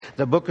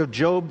the book of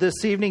Job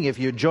this evening. If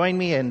you join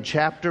me in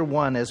chapter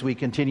 1 as we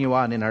continue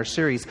on in our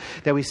series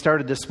that we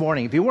started this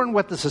morning. If you weren't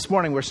with us this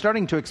morning, we're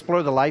starting to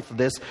explore the life of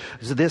this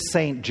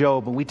Saint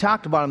Job. And we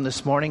talked about him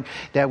this morning,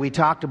 that we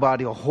talked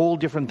about a whole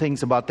different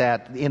things about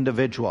that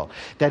individual,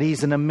 that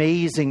he's an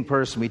amazing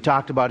person. We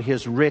talked about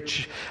his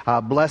rich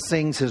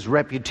blessings, his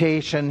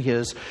reputation,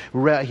 his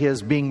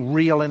being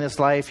real in his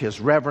life, his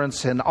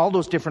reverence, and all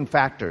those different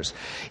factors.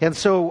 And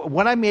so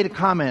what I made a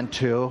comment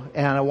to,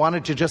 and I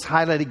wanted to just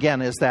highlight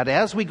again, is that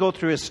as we go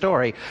through his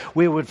story,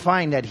 we would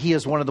find that he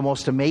is one of the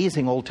most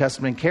amazing Old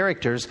Testament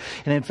characters.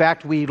 And in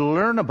fact, we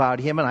learn about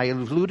him, and I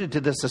alluded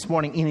to this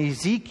morning, in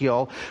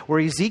Ezekiel, where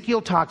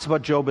Ezekiel talks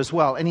about Job as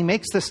well. And he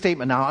makes this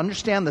statement. Now,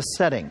 understand the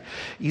setting.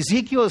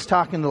 Ezekiel is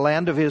talking to the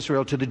land of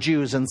Israel, to the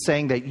Jews, and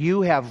saying that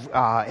you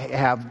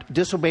have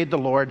disobeyed the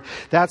Lord.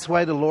 That's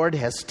why the Lord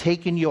has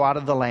taken you out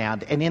of the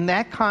land. And in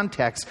that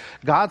context,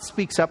 God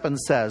speaks up and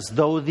says,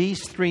 though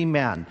these three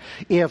men,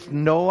 if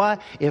Noah,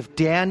 if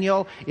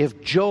Daniel,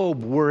 if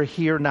Job were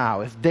here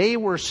now, if they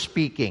were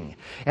speaking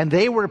and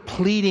they were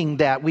pleading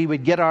that we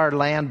would get our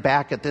land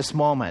back at this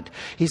moment,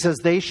 he says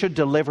they should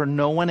deliver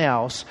no one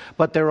else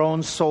but their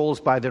own souls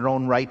by their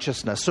own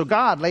righteousness. So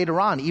God later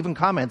on even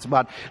comments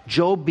about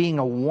Job being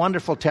a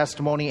wonderful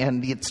testimony,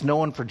 and it's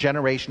known for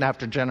generation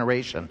after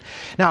generation.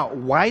 Now,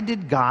 why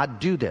did God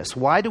do this?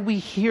 Why do we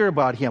hear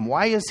about him?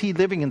 Why is he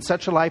living in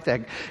such a life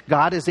that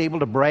God is able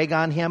to brag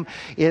on him?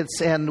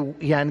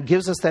 And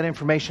gives us that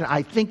information.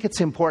 I think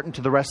it's important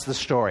to the rest of the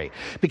story,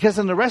 because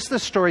in the rest of the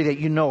story that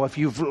you know, if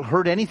you've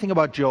heard anything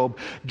about Job,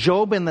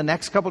 Job in the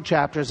next couple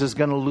chapters is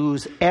going to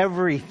lose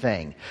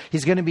everything.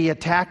 He's going to be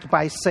attacked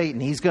by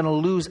Satan. He's going to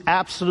lose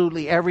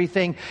absolutely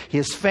everything,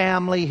 his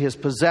family, his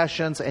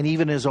possessions, and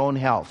even his own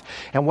health.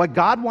 And what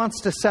God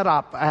wants to set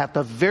up at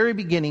the very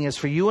beginning is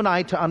for you and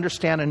I to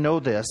understand and know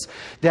this,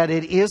 that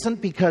it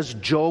isn't because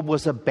Job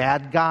was a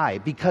bad guy,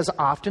 because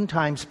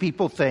oftentimes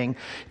people think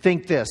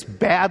this,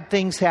 bad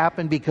things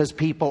happen because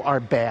people are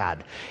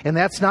bad. And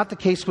that's not the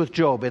case with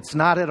Job. It's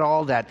not at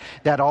all that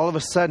all of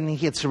a sudden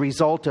it's a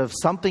result of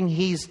something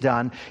he's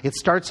done. It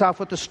starts off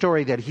with the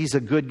story that he's a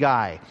good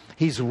guy.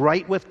 He's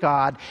right with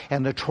God,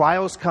 and the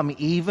trials come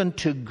even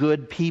to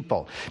good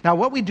people. Now,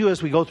 what we do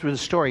as we go through the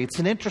story, it's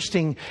an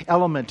interesting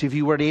element if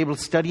you were to able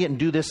to study it and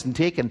do this and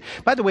take. And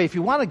by the way, if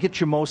you want to get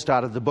your most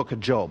out of the book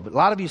of Job, a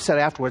lot of you said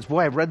afterwards,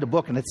 boy, I've read the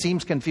book and it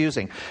seems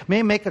confusing. May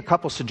I make a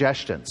couple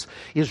suggestions?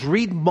 Is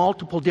read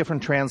multiple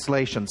different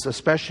translations,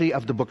 especially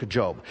of the book of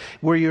Job.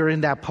 Where you're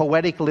in that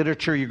poetic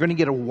literature, you're going to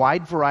get a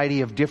wide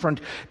variety of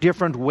different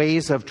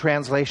ways of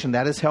translation.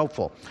 That is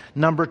helpful.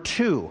 Number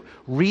 2,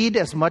 read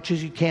as much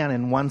as you can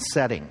in one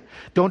setting.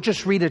 Don't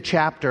just read a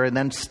chapter and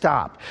then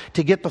stop.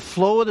 To get the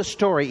flow of the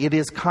story, it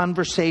is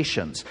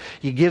conversations.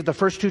 You give the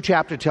first 2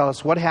 chapters, tell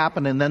us what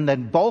happened, and then the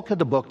bulk of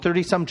the book,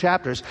 30-some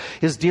chapters,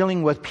 is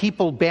dealing with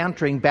people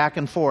bantering back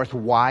and forth.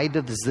 Why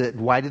did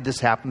this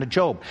happen to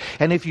Job?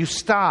 And if you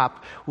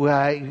stop,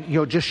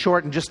 just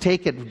short and just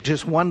take it,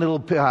 just one little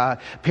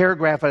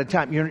paragraph at a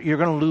time, you're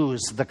going to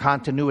lose the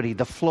continuity,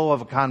 the flow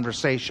of a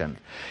conversation.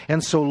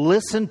 And so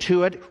listen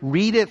to it,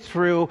 read it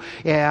through,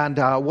 and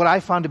what I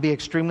found to be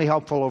extremely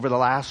helpful over the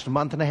last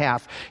month and a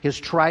half is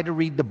try to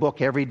read the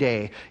book every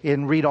day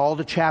and read all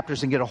the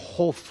chapters and get a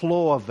whole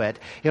flow of it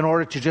in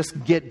order to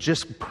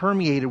just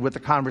permeated with the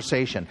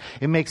conversation.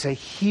 It makes a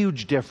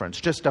huge difference,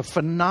 just a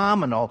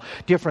phenomenal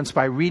difference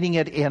by reading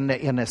it in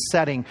a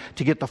setting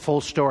to get the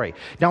full story.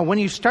 Now, when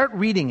you start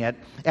reading it,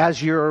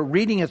 as you're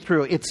reading it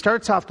through, it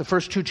starts off the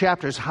first 2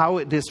 chapters,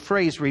 how this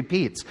phrase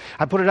repeats.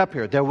 I put it up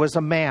here. There was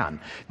a man.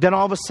 Then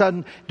all of a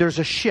sudden, there's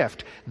a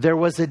shift. There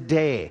was a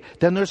day.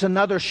 Then there's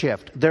another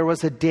shift. There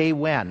was a day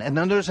when. And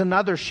then there's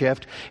another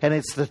shift, and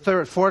it's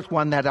the fourth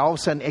one that all of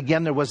a sudden,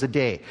 again, there was a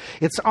day.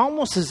 It's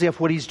almost as if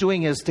what he's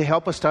doing is, to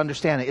help us to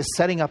understand it, is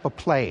setting up a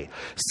play,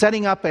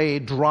 setting up a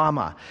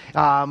drama,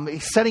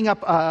 setting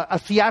up a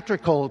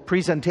theatrical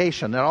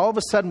presentation. And all of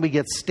a sudden we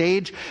get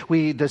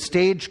the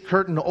stage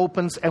curtain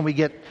opens and we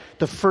get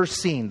the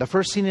first scene. The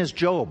first scene is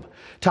Job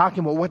talking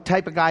about what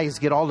type of guy is,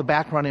 get all the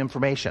background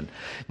information.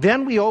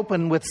 Then we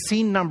open with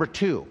scene number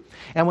 2.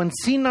 And when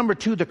scene number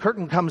 2, the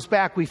curtain comes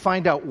back, we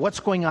find out what's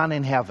going on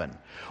in heaven.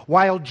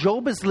 While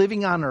Job is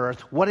living on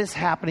earth, what is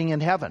happening in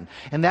heaven?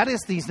 And that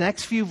is these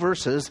next few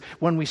verses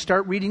when we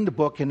start reading the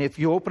book. And if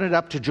you open it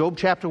up to Job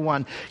chapter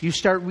 1, you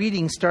start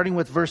reading starting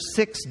with verse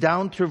 6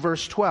 down through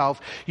verse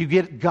 12. You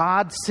get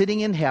God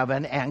sitting in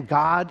heaven, and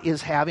God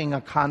is having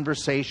a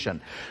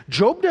conversation.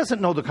 Job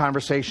doesn't know the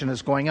conversation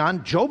is going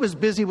on. Job is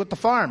busy with the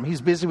farm.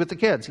 He's busy with the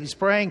kids. He's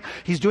praying.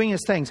 He's doing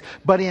his things.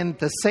 But in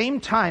the same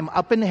time,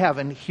 up in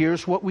heaven,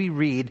 here's what we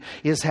read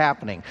is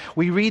happening.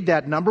 We read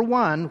that, number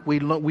 1,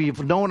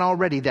 we've known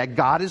already that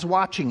God is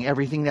watching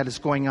everything that is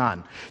going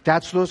on.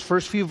 That's those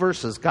first few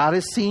verses. God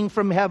is seeing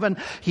from heaven.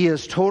 He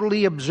is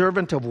totally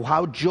observant of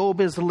how Job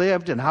has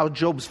lived and how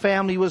Job's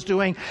family was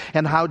doing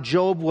and how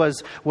Job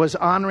was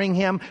honoring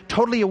him.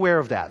 Totally aware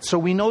of that. So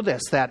we know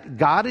this, that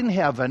God in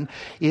heaven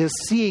is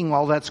seeing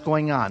all that's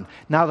going on.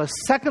 Now the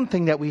second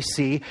thing that we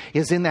see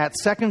is in that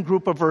second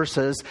group of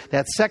verses,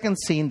 that second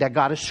scene, that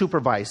God is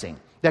supervising.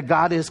 that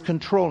God is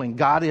controlling.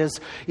 God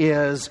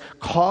is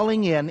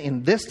calling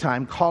in this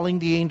time, calling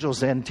the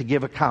angels in to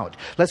give account.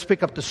 Let's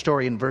pick up the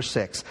story in verse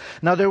 6.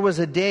 Now there was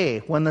a day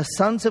when the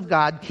sons of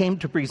God came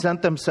to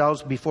present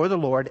themselves before the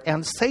Lord,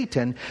 and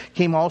Satan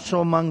came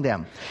also among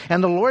them.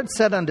 And the Lord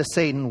said unto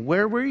Satan,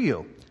 where were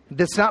you?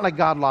 It's not like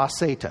God lost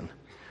Satan,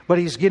 but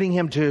he's getting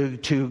him to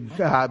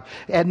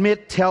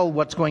tell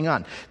what's going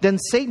on. Then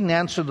Satan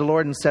answered the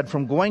Lord and said,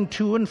 from going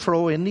to and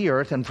fro in the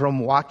earth, and from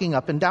walking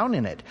up and down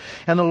in it.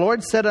 And the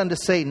Lord said unto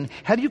Satan,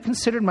 have you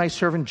considered my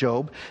servant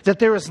Job, that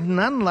there is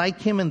none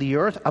like him in the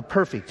earth, a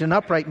perfect and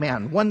upright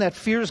man, one that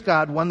fears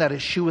God, one that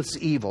escheweth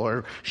evil,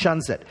 or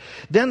shuns it?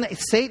 Then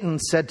Satan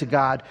said to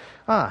God,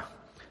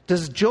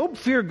 does Job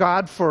fear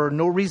God for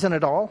no reason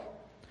at all?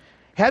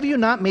 Have you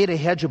not made a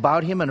hedge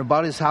about him and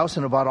about his house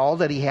and about all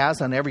that he has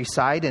on every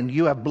side? And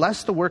you have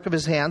blessed the work of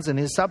his hands, and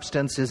his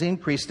substance is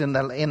increased in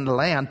the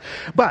land.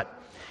 But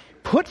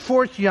put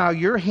forth now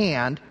your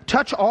hand,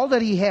 touch all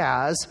that he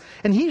has,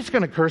 and he's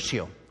going to curse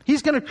you.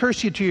 He's going to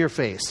curse you to your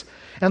face.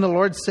 And the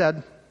Lord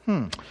said,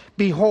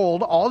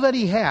 behold, all that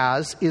he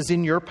has is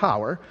in your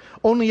power.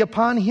 Only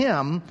upon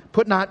him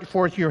put not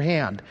forth your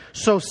hand.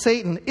 So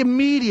Satan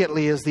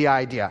immediately, is the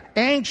idea,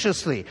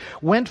 anxiously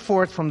went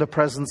forth from the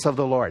presence of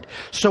the Lord.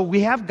 So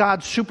we have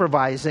God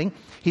supervising.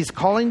 He's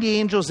calling the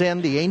angels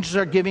in. The angels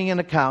are giving an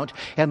account.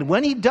 And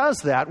when he does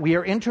that, we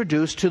are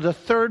introduced to the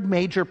third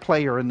major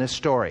player in this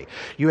story.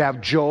 You have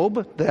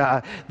Job,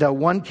 the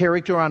one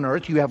character on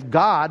earth. You have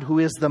God, who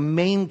is the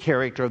main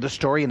character of the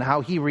story and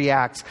how he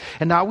reacts.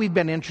 And now we've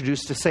been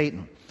introduced to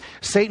Satan.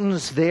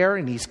 Satan's there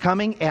and he's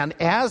coming, and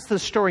as the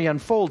story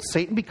unfolds,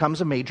 Satan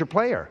becomes a major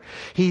player.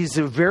 He's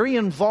very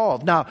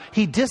involved. Now,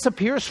 he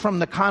disappears from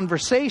the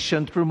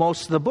conversation through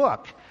most of the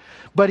book,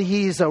 but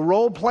he's a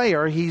role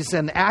player. He's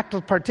an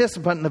active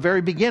participant in the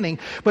very beginning.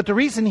 But the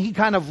reason he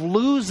kind of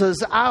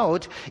loses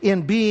out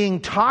in being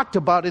talked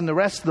about in the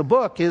rest of the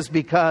book is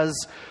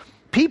because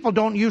people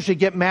don't usually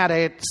get mad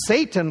at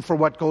Satan for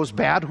what goes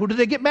bad. Who do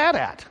they get mad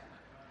at?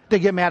 They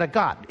get mad at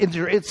God.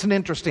 It's an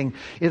interesting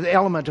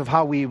element of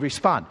how we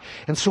respond.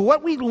 And so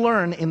what we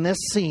learn in this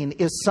scene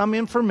is some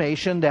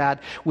information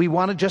that we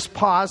want to just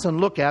pause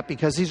and look at,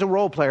 because he's a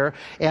role player,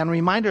 and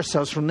remind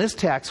ourselves from this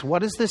text,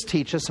 what does this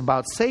teach us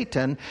about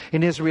Satan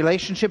in his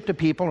relationship to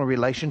people and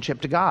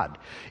relationship to God?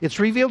 It's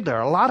revealed there.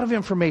 A lot of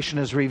information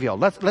is revealed.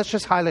 Let's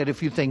just highlight a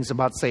few things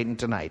about Satan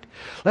tonight.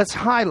 Let's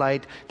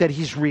highlight that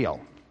he's real.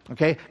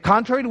 Okay,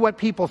 contrary to what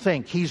people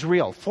think, he's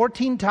real.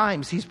 14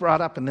 times he's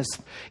brought up in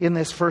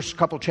this first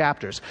couple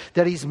chapters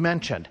that he's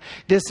mentioned.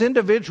 This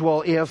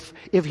individual, if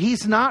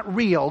he's not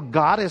real,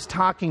 God is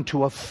talking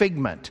to a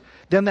figment.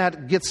 Then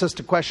that gets us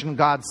to question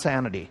God's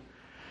sanity.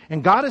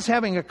 And God is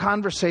having a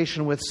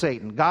conversation with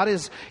Satan. God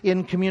is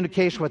in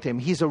communication with him.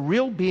 He's a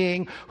real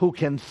being who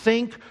can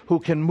think, who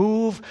can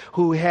move,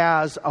 who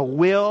has a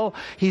will.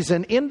 He's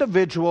an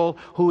individual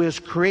who is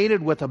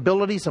created with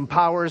abilities and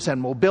powers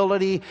and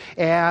mobility.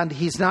 And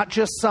he's not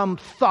just some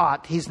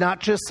thought. He's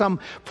not just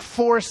some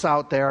force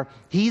out there.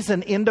 He's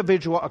an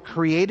individual, a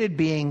created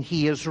being.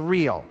 He is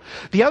real.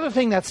 The other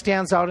thing that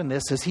stands out in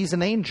this is he's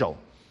an angel.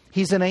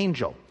 He's an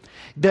angel.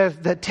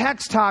 The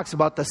text talks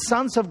about the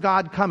sons of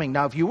God coming.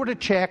 Now, if you were to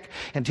check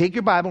and take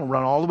your Bible and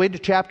run all the way to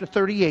chapter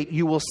 38,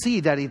 you will see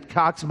that it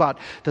talks about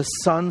the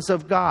sons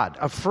of God,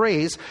 a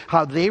phrase,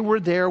 how they were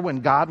there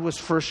when God was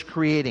first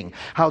creating,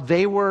 how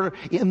they were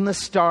in the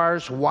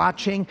stars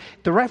watching.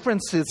 The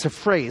reference, it's a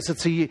phrase.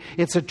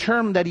 It's a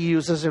term that he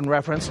uses in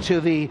reference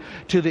to the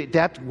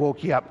that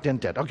woke you up,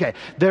 didn't it? Okay,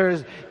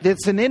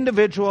 it's an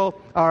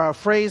individual or a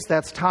phrase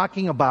that's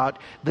talking about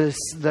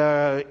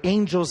the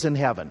angels in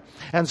heaven.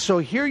 And so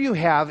here you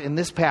have in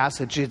this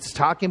passage, it's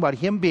talking about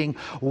him being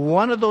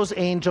one of those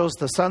angels,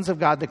 the sons of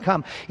God that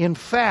come. In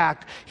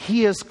fact,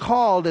 he is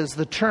called, as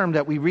the term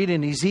that we read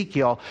in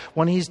Ezekiel,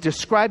 when he's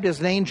described as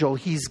an angel,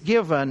 he's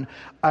given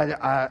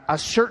a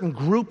certain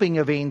grouping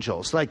of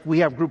angels. Like we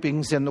have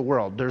groupings in the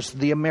world. There's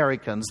the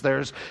Americans,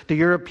 there's the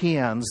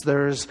Europeans,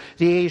 there's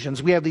the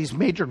Asians. We have these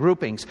major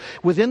groupings.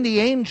 Within the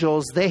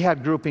angels, they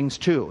had groupings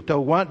too. The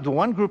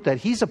one group that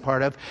he's a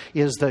part of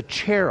is the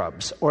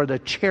cherubs or the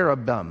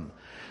cherubim.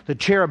 The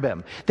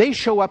cherubim. They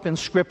show up in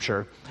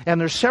Scripture,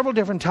 and there's several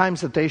different times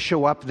that they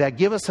show up that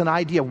give us an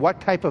idea of what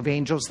type of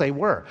angels they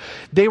were.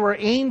 They were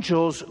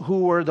angels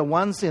who were the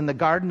ones in the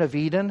Garden of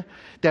Eden,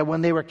 that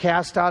when they were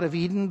cast out of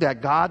Eden,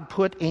 that God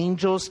put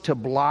angels to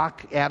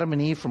block Adam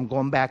and Eve from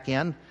going back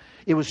in.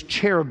 It was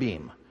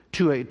cherubim.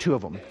 Two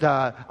of them.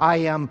 The I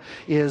am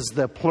is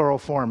the plural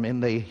form in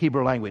the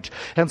Hebrew language.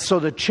 And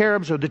so the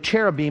cherubs or the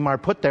cherubim are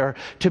put there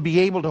to be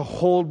able to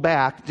hold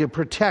back, to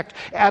protect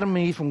Adam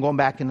and Eve from going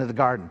back into the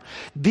garden.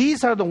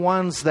 These are the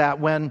ones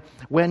that when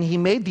he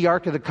made the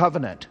Ark of the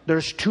Covenant,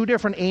 there's two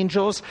different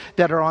angels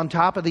that are on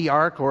top of the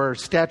Ark, or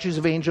statues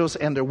of angels,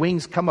 and their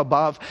wings come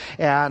above,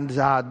 and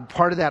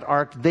part of that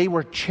Ark, they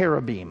were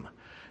cherubim.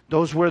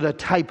 Those were the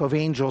type of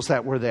angels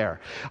that were there,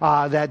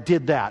 that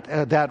did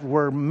that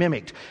were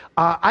mimicked.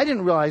 I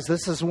didn't realize,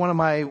 this is one of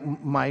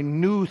my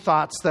new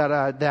thoughts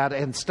that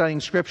in studying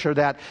Scripture,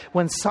 that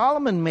when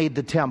Solomon made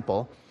the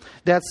temple,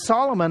 that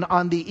Solomon,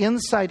 on the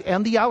inside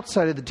and the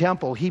outside of the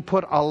temple, he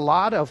put a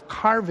lot of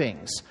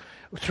carvings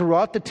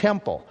throughout the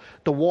temple,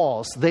 the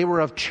walls. They were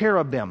of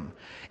cherubim.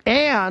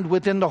 And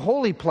within the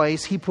holy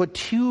place, he put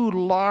two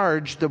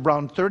large,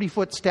 around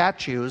 30-foot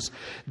statues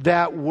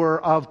that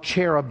were of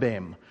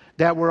cherubim,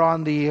 that were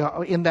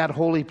in that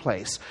holy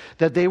place,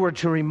 that they were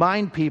to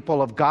remind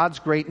people of God's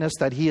greatness,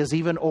 that he is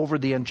even over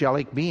the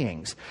angelic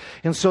beings.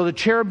 And so the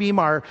cherubim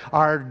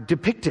are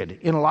depicted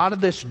in a lot of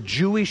this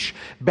Jewish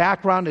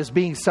background as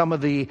being some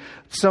of the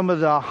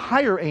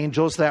higher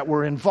angels that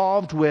were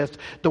involved with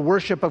the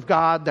worship of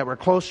God, that were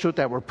close to it,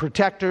 that were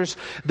protectors.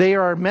 They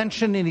are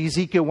mentioned in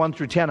Ezekiel 1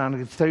 through 10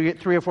 on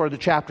three or four of the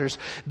chapters.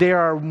 They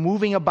are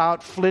moving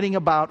about, flitting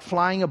about,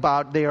 flying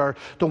about. They are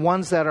the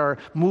ones that are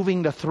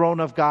moving the throne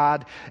of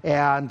God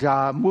and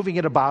moving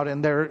it about,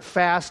 and they're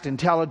fast,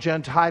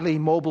 intelligent, highly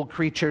mobile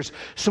creatures.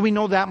 So we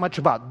know that much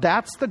about.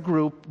 That's the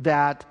group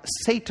that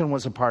Satan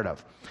was a part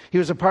of. He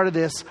was a part of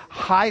this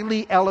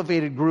highly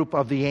elevated group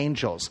of the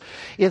angels.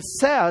 It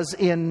says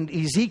in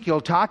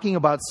Ezekiel, talking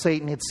about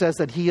Satan, it says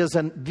that he is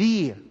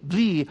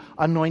the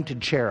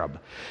anointed cherub.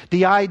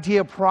 The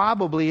idea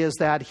probably is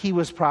that he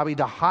was probably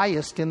the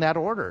highest in that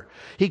order.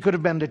 He could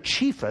have been the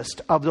chiefest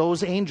of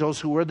those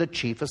angels who were the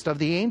chiefest of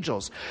the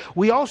angels.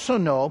 We also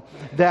know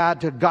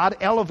that God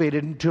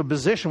elevated him to a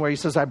position where he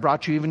says, I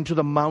brought you even to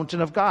the mountain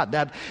of God.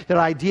 That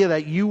idea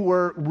that you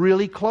were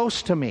really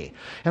close to me.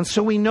 And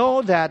so we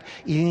know that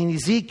in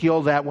Ezekiel,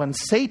 that when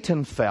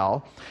Satan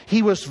fell,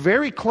 he was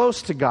very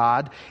close to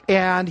God,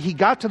 and he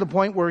got to the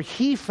point where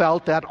he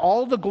felt that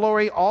all the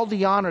glory, all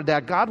the honor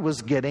that God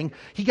was getting,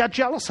 he got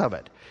jealous of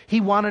it. He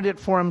wanted it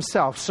for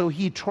himself. So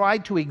he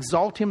tried to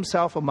exalt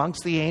himself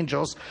amongst the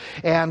angels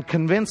and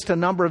convinced a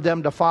number of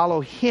them to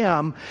follow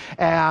him.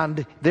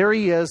 And there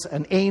he is,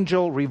 an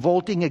angel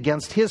revolting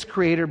against his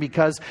creator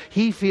because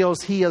he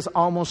feels he is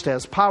almost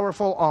as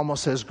powerful,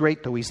 almost as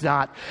great, though he's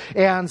not.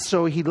 And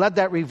so he led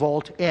that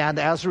revolt, and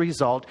as a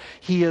result,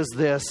 he is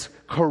this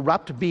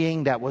corrupt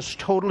being that was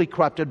totally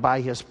corrupted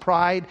by his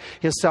pride,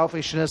 his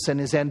selfishness, and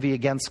his envy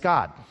against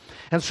God.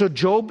 And so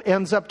Job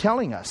ends up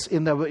telling us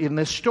in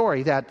this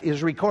story that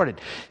is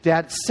recorded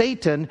that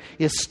Satan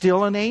is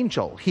still an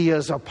angel. He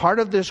is a part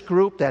of this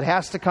group that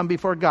has to come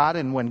before God.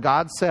 And when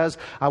God says,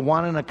 I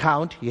want an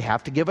account, you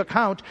have to give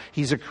account.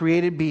 He's a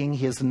created being.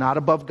 He is not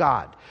above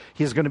God.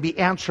 He's going to be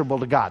answerable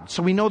to God.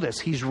 So we know this.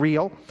 He's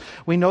real.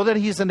 We know that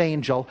he's an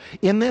angel.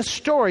 In this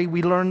story,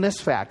 we learn this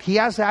fact. He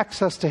has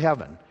access to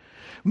heaven.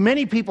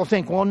 Many people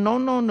think, well,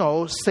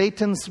 no,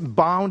 Satan's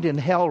bound in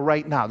hell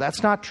right now.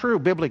 That's not true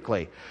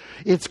biblically.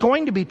 It's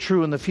going to be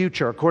true in the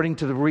future, according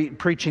to the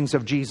preachings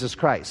of Jesus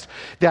Christ,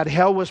 that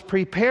hell was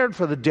prepared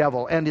for the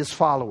devil and his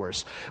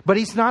followers. But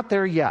he's not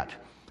there yet.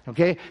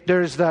 Okay,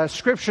 there's the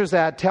scriptures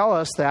that tell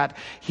us that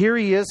here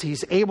he is.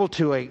 He's able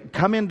to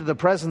come into the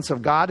presence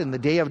of God in the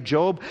day of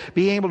Job,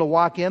 being able to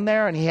walk in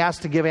there, and he has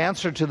to give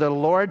answer to the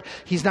Lord.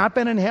 He's not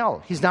been in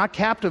hell. He's not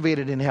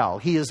captivated in hell.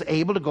 He is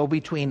able to go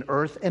between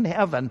earth and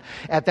heaven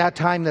at that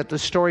time that the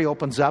story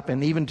opens up,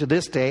 and even to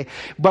this day.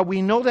 But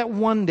we know that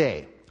one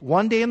day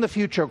in the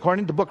future,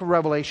 according to the book of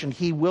Revelation,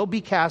 he will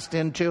be cast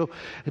into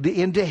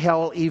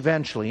hell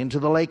eventually, into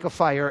the lake of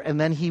fire,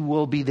 and then he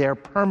will be there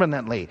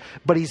permanently.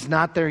 But he's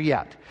not there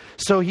yet.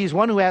 So he's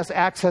one who has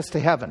access to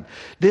heaven.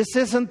 This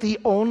isn't the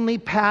only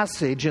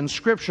passage in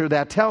Scripture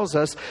that tells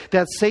us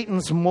that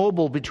Satan's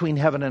mobile between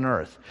heaven and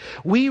earth.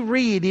 We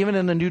read, even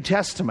in the New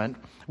Testament,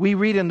 we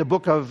read in the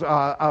book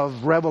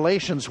of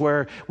Revelations,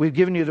 where we've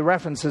given you the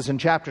references in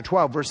chapter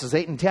 12, verses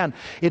 8 and 10.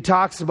 It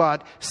talks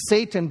about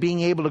Satan being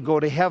able to go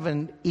to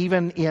heaven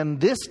even in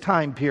this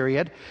time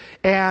period.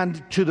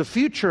 And to the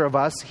future of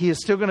us, he is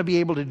still going to be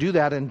able to do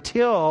that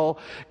until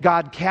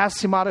God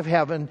casts him out of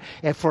heaven,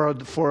 and for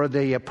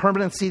the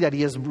permanency that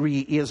he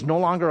is no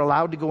longer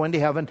allowed to go into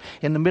heaven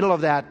in the middle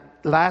of that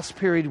last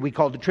period we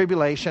call the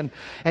tribulation.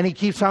 And he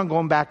keeps on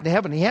going back to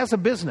heaven. He has a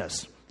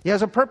business. He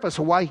has a purpose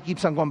of why he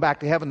keeps on going back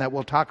to heaven that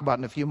we'll talk about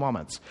in a few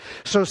moments.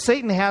 So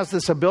Satan has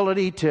this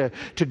ability to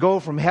go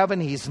from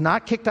heaven. He's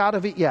not kicked out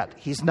of it yet.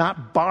 He's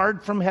not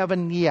barred from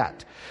heaven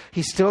yet.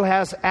 He still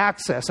has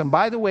access. And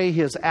by the way,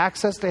 his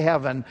access to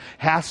heaven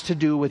has to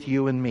do with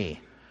you and me.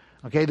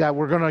 Okay, that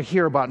we're going to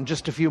hear about in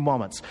just a few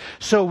moments.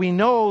 So we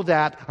know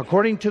that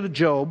according to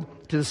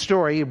the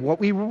story, what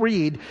we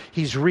read,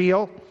 he's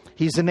real.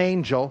 He's an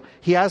angel.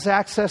 He has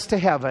access to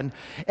heaven.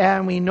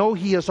 And we know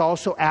he is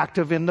also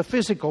active in the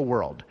physical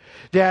world,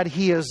 that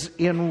he is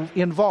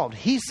involved.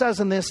 He says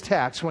in this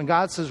text, when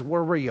God says,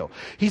 where were you?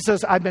 He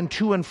says, I've been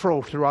to and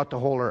fro throughout the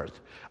whole earth.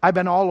 I've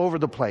been all over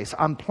the place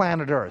on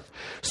planet Earth.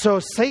 So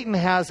Satan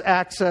has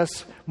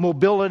access,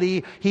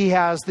 mobility. He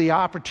has the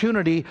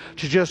opportunity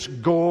to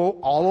just go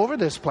all over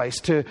this place,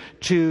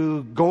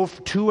 to go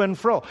to and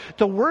fro.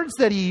 The words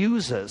that he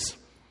uses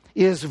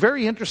is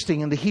very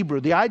interesting in the Hebrew.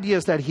 The idea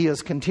is that he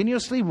is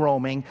continuously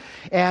roaming,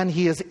 and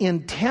he is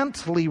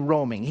intently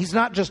roaming. He's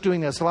not just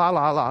doing this, la,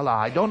 la, la, la.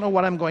 I don't know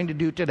what I'm going to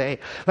do today.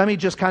 Let me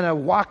just kind of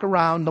walk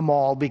around the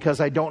mall because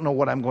I don't know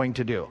what I'm going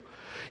to do.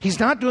 He's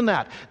not doing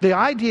that. The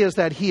idea is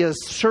that he is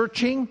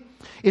searching,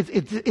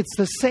 It's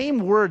the same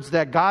words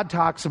that God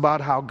talks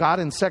about, how God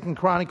in 2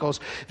 Chronicles,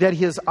 that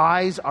his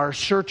eyes are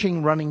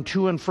searching, running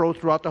to and fro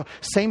throughout the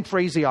same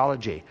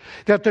phraseology.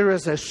 That there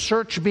is a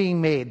search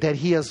being made, that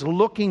he is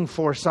looking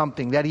for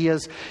something, that he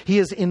is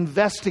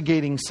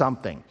investigating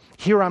something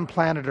here on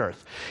planet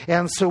Earth.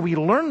 And so we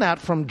learn that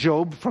from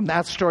Job, from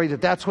that story,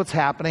 that that's what's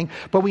happening.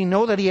 But we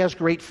know that he has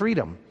great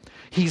freedom.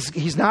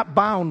 He's not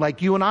bound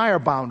like you and I are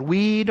bound.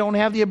 We don't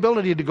have the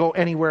ability to go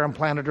anywhere on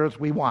planet Earth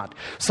we want.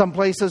 Some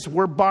places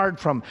we're barred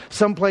from.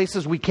 Some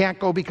places we can't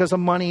go because of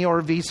money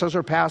or visas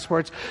or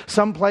passports.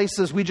 Some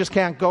places we just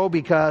can't go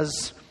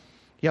because,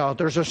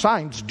 there's a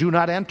signs, do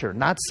not enter.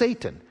 Not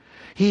Satan.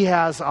 He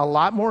has a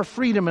lot more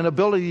freedom and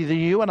ability than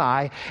you and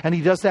I, and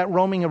he does that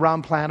roaming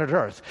around planet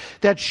Earth.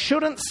 That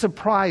shouldn't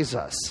surprise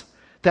us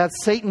that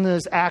Satan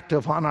is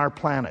active on our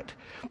planet.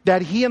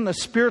 That he in the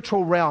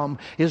spiritual realm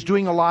is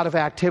doing a lot of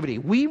activity.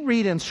 We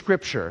read in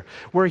Scripture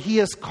where he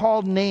is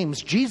called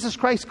names. Jesus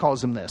Christ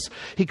calls him this.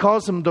 He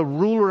calls him the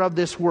ruler of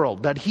this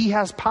world, that he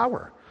has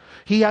power.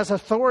 He has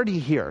authority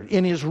here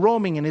in his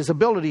roaming and his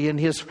ability and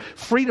his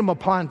freedom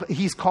upon.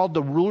 He's called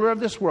the ruler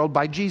of this world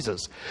by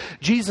Jesus.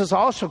 Jesus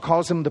also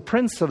calls him the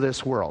prince of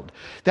this world.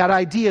 That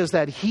idea is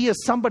that he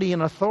is somebody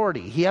in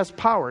authority. He has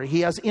power.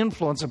 He has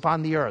influence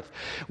upon the earth.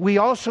 We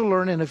also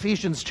learn in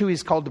Ephesians 2,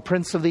 he's called the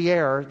prince of the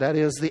air. That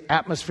is the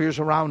atmospheres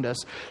around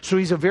us. So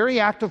he's a very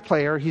active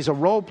player. He's a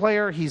role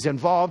player. He's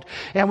involved.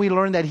 And we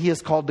learn that he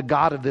is called the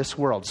God of this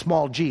world,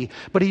 small g.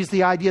 But he's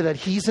the idea that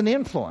he's an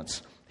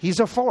influence. He's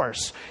a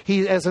force.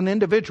 He, as an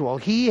individual,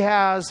 he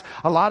has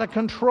a lot of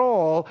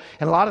control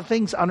and a lot of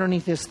things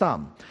underneath his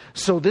thumb.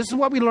 So this is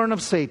what we learn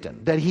of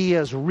Satan, that he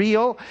is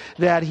real,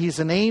 that he's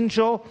an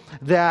angel,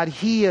 that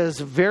he is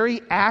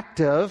very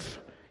active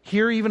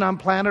here even on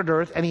planet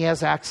Earth, and he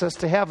has access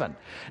to heaven.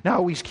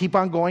 Now we keep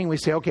on going. We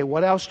say, okay,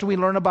 what else do we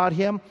learn about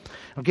him?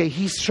 Okay,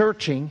 he's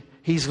searching.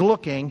 He's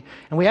looking,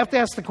 and we have to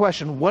ask the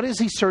question, what is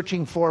he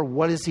searching for?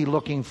 What is he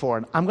looking for?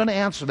 And I'm going to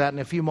answer that in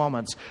a few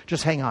moments.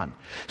 Just hang on.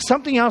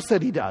 Something else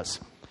that he does.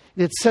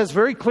 It says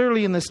very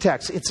clearly in this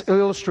text, it's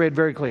illustrated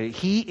very clearly.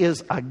 He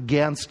is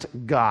against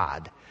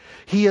God.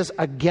 He is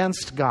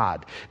against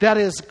God. That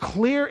is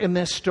clear in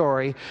this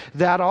story,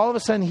 that all of a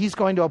sudden he's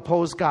going to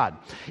oppose God.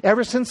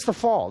 Ever since the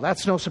fall,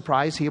 that's no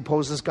surprise. He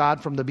opposes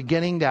God from the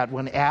beginning, that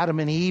when Adam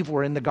and Eve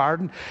were in the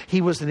garden,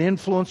 he was an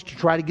influence to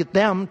try to get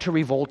them to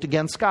revolt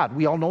against God.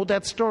 We all know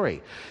that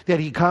story, that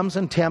he comes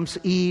and tempts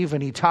Eve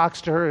and he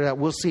talks to her. That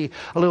we'll see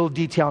a little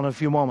detail in a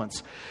few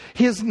moments.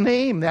 His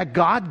name that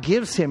God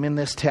gives him in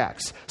this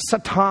text,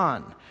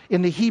 Satan,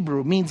 in the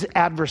Hebrew means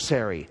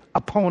adversary,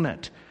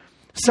 opponent.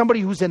 Somebody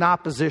who's in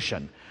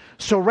opposition.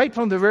 So right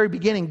from the very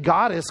beginning,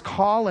 God is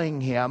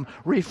calling him,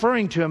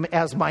 referring to him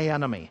as my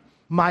enemy,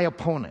 my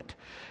opponent.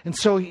 And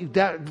so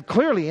that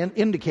clearly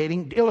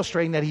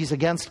illustrating that he's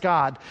against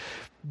God.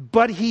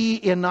 But he,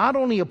 in not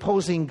only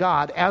opposing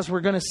God, as we're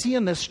going to see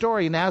in this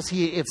story, and as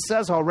it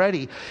says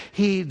already,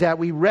 that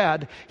we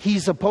read,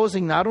 he's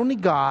opposing not only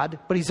God,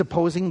 but he's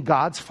opposing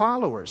God's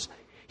followers.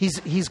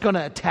 He's going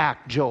to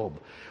attack Job,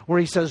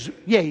 where he says,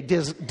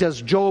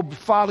 does Job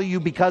follow you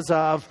because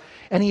of...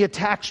 And he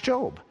attacks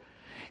Job.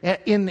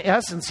 In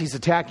essence, he's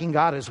attacking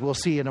God, as we'll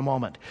see in a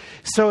moment.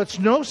 So it's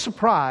no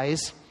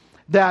surprise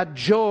that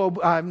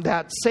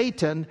that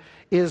Satan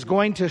is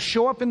going to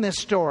show up in this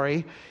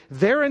story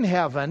there in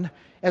heaven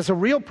as a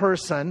real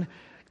person.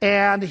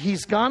 And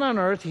he's gone on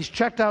earth. He's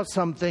checked out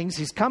some things.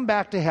 He's come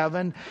back to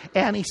heaven.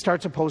 And he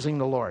starts opposing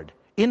the Lord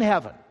in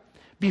heaven.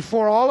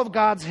 Before all of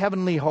God's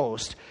heavenly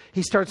host,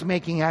 he starts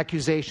making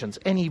accusations.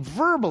 And he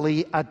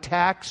verbally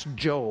attacks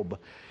Job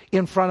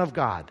in front of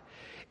God.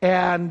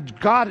 And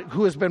God,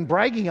 who has been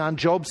bragging on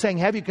Job, saying,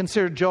 have you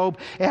considered Job?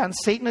 And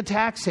Satan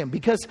attacks him,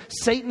 because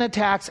Satan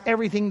attacks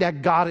everything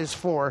that God is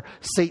for,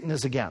 Satan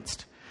is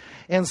against.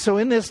 And so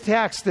in this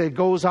text that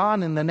goes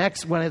on in the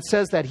next, when it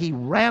says that he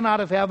ran out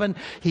of heaven,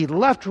 he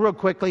left real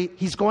quickly,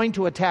 he's going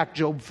to attack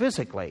Job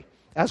physically,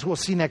 as we'll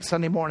see next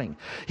Sunday morning.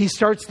 He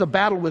starts the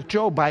battle with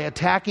Job by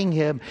attacking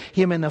him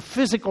in the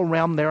physical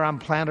realm there on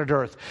planet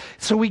Earth.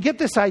 So we get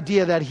this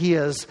idea that he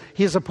is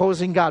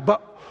opposing God.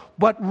 But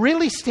what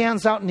really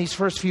stands out in these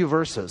first few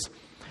verses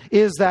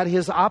is that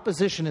his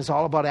opposition is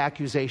all about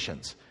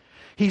accusations.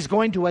 He's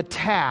going to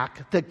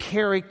attack the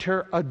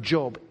character of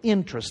Job.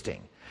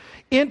 Interesting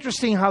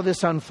how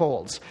this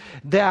unfolds.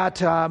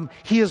 That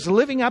he is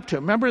living up to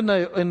it. Remember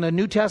in the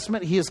New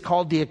Testament, he is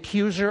called the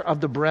accuser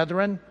of the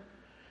brethren,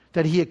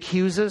 that he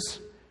accuses.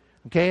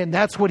 Okay, and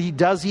that's what he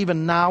does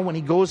even now when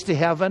he goes to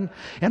heaven.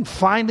 And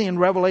finally in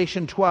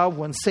Revelation 12,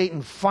 when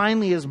Satan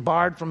finally is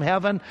barred from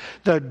heaven,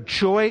 the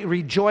joy,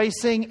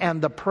 rejoicing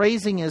and the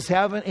praising in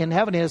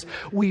heaven is,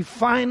 we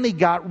finally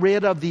got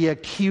rid of the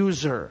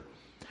accuser.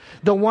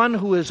 The one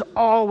who is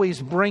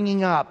always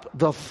bringing up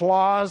the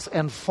flaws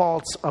and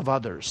faults of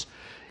others.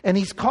 And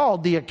he's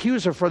called the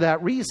accuser for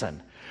that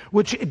reason,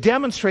 which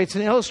demonstrates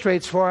and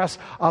illustrates for us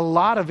a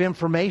lot of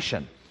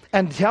information.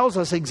 and tells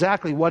us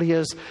exactly what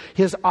his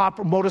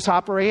modus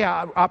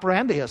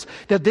operandi is.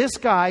 That this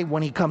guy,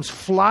 when he comes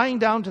flying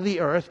down to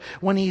the earth,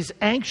 when he's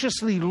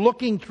anxiously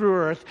looking through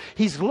earth,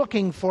 he's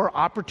looking for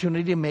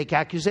opportunity to make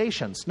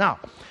accusations. Now,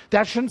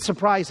 that shouldn't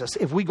surprise us.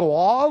 If we go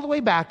all the way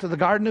back to the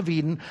Garden of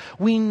Eden,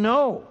 we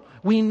know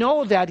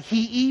that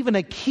he even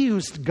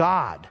accused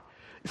God.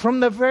 From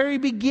the very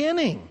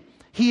beginning,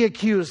 he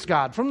accused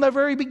God. From the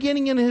very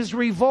beginning in his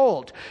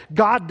revolt,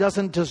 God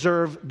doesn't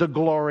deserve the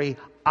glory,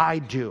 I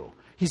do.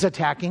 He's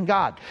attacking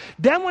God.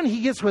 Then when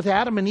he gets with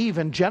Adam and Eve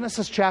in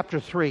Genesis chapter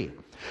 3, do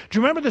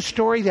you remember the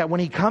story that when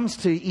he comes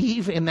to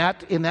Eve in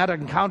that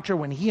encounter,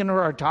 when he and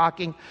her are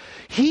talking,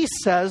 he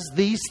says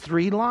these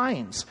 3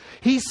 lines.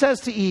 He says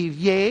to Eve,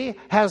 "Yea,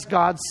 has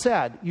God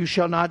said, you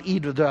shall not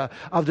eat of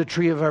the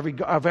tree of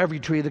every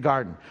tree of the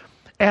garden."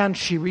 And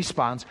she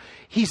responds,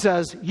 he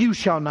says, "You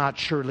shall not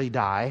surely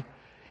die."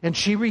 And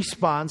she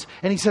responds,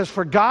 and he says,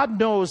 "For God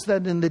knows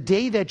that in the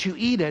day that you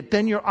eat it,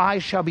 then your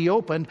eyes shall be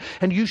opened,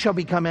 and you shall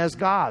become as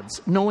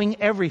gods,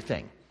 knowing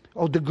everything,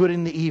 the good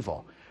and the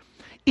evil."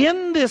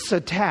 In this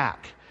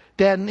attack,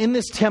 then in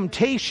this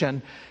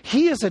temptation,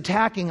 he is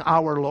attacking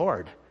our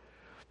Lord.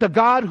 The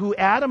God who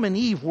Adam and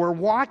Eve were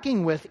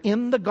walking with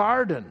in the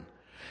garden,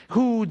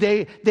 who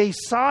they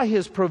saw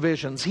his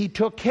provisions. He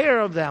took care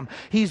of them.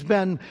 He's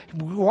been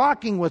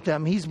walking with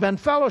them. He's been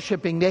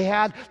fellowshipping.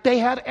 They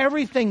had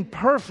everything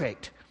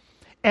perfect.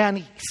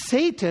 And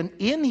Satan,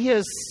 in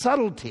his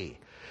subtlety,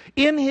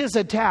 in his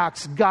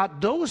attacks,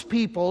 got those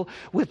people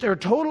with their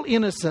total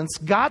innocence,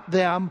 got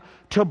them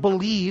to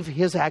believe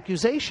his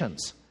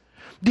accusations.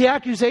 The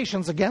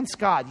accusations against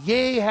God.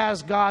 "Yea,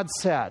 has God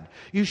said,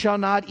 you shall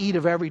not eat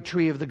of every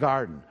tree of the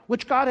garden."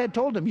 Which God had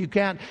told them, you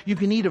can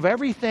eat of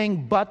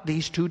everything but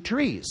these 2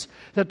 trees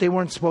that they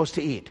weren't supposed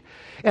to eat.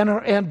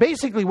 And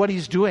basically what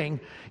he's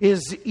doing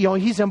is,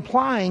 he's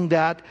implying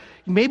that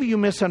maybe you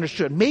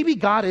misunderstood. Maybe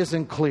God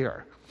isn't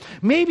clear.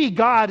 Maybe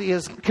God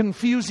is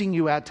confusing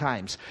you at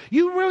times.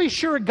 You really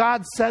sure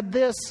God said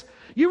this?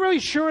 You really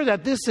sure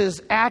that this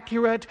is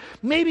accurate?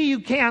 Maybe you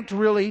can't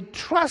really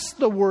trust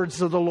the words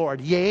of the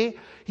Lord. Yea,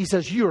 he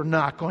says, you're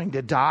not going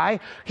to die.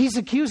 He's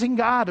accusing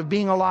God of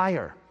being a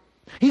liar.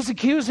 He's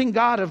accusing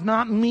God of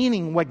not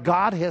meaning what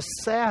God has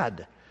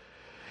said.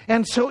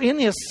 And so in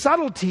his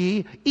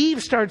subtlety,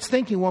 Eve starts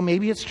thinking, well,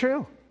 maybe it's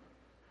true.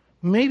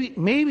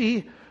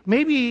 Maybe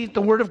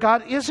the word of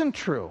God isn't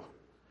true.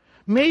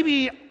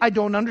 Maybe I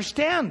don't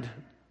understand.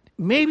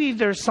 Maybe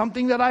there's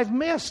something that I've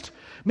missed.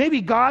 Maybe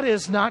God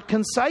is not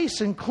concise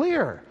and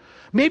clear.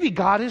 Maybe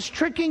God is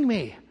tricking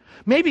me.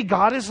 Maybe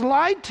God has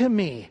lied to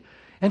me.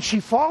 And she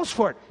falls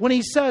for it. When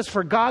he says,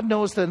 "For God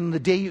knows that in the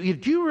day you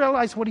eat," do you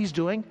realize what he's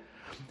doing?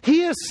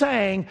 He is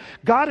saying,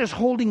 God is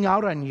holding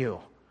out on you.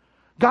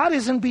 God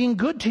isn't being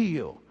good to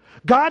you.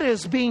 God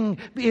is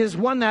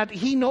one that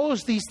he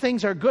knows these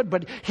things are good,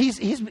 but he's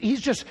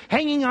just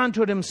hanging on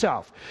to it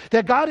himself.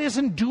 That God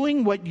isn't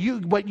doing what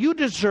you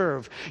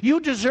deserve.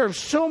 You deserve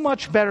so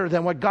much better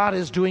than what God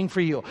is doing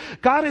for you.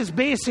 God is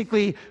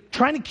basically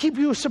trying to keep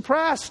you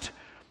suppressed.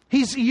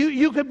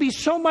 You could be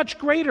so much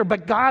greater,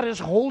 but God is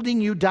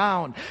holding you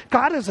down.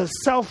 God is a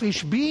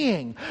selfish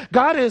being.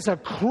 God is a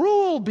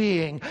cruel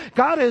being.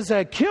 God is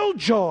a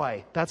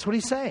killjoy. That's what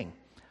he's saying.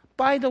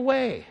 By the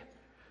way,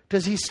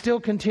 does he still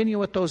continue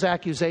with those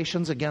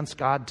accusations against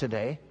God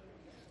today?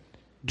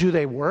 Do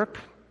they work?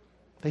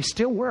 They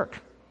still work.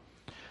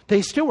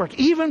 They still work.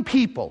 Even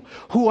people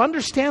who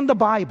understand the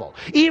Bible,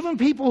 even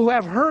people who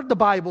have heard the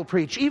Bible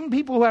preached, even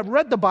people who have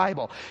read the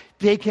Bible,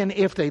 they can,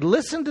 if they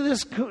listen to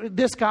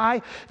this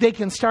guy, they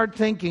can start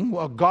thinking,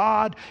 well,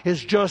 God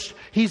is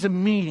he's a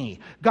meanie.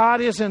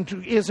 God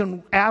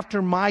isn't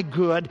after my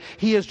good.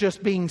 He is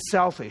just being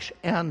selfish.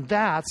 And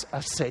that's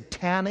a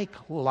satanic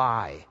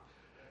lie.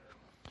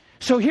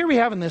 So here we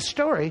have in this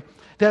story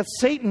that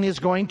Satan is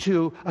going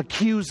to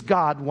accuse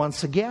God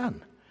once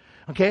again.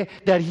 Okay,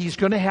 that he's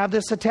going to have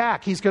this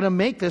attack. He's going to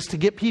make this to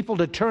get people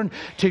to turn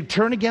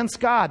against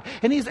God.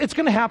 And it's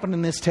going to happen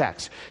in this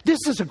text. This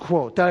is a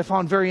quote that I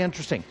found very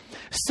interesting.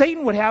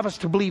 Satan would have us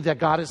to believe that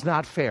God is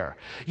not fair.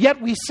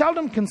 Yet we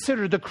seldom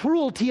consider the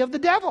cruelty of the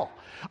devil.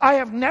 I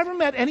have never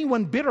met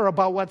anyone bitter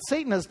about what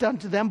Satan has done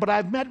to them, but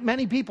I've met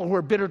many people who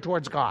are bitter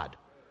towards God.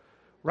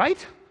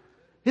 Right?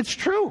 It's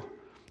true.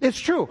 It's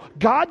true.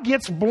 God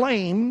gets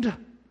blamed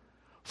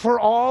for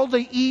all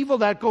the evil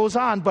that goes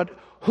on, but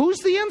who's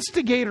the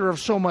instigator of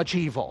so much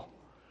evil?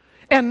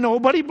 And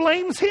nobody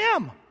blames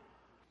him.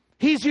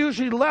 He's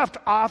usually left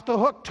off the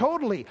hook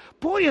totally.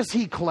 Boy, is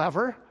he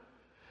clever.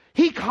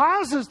 He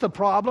causes the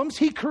problems.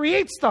 He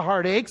creates the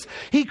heartaches.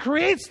 He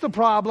creates the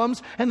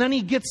problems. And then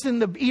he gets in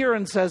the ear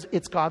and says,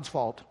 it's God's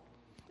fault.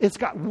 It's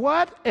God.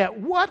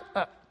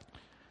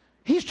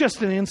 He's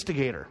just an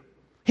instigator.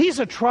 He's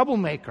a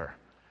troublemaker.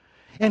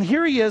 And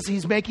here he is,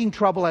 he's making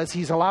trouble as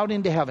he's allowed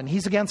into heaven.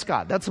 He's against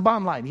God. That's the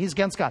bottom line. He's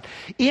against God.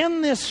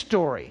 In this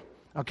story,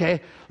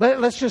 okay,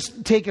 let's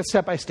just take it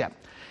step by step.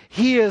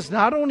 He is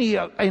not only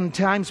in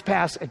times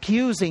past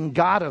accusing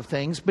God of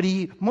things, but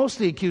he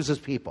mostly accuses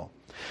people.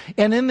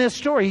 And in this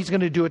story, he's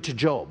going to do it to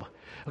Job.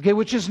 Okay,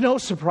 which is no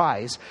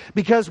surprise,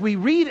 because we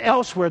read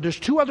elsewhere, there's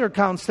two other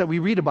accounts that we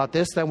read about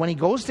this, that when he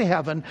goes to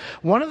heaven,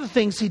 one of the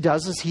things he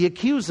does is he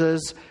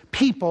accuses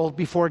people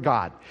before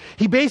God.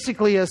 He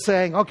basically is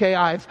saying, okay,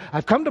 I've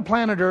come to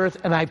planet Earth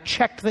and I've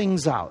checked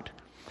things out.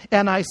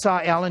 And I saw,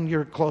 Alan,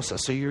 you're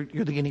closest, so you're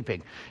the guinea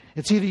pig.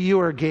 It's either you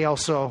or Gail,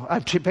 so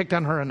I've picked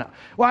on her enough.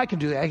 Well, I can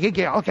do that. I get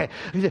Gail, okay.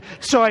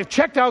 So I've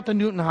checked out the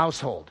Newton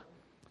household.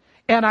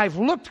 And I've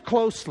looked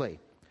closely.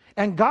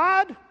 And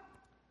God,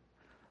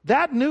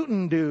 that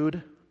Newton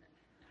dude,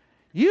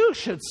 you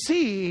should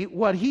see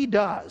what he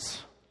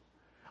does.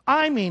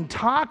 I mean,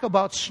 talk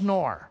about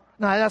snore.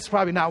 Now, that's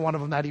probably not one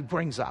of them that he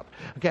brings up.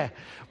 Okay.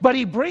 But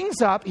he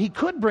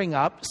could bring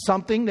up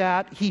something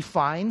that he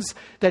finds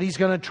that he's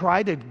going to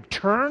try to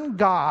turn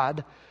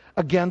God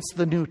against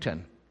the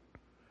Newton.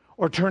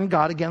 Or turn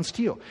God against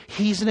you.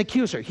 He's an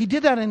accuser. He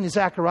did that in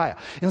Zechariah.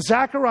 In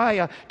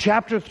Zechariah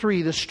chapter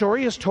 3, the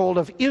story is told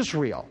of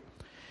Israel.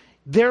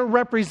 Their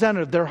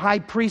representative, their high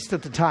priest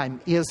at the time,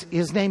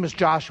 his name is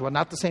Joshua,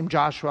 not the same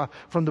Joshua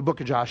from the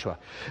book of Joshua.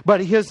 But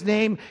his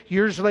name,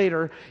 years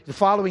later,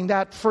 following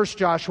that first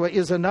Joshua,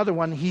 is another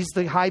one. He's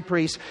the high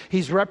priest.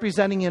 He's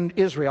representing in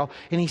Israel.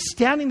 And he's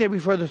standing there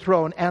before the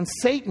throne. And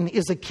Satan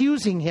is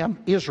accusing him,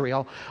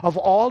 Israel, of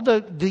all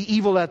the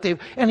evil that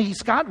they've... And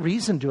he's got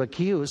reason to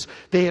accuse.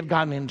 They had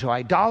gotten into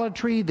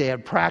idolatry. They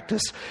had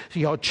practiced,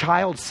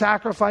 child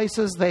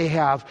sacrifices. They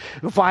have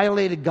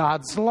violated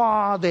God's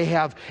law.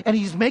 And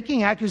he's making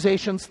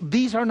accusations.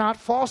 These are not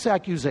false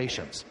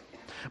accusations,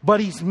 but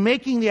he's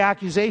making the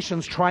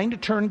accusations trying to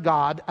turn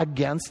God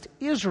against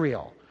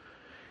Israel.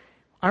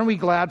 Aren't we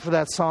glad for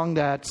that song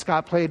that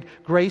Scott played,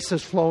 Grace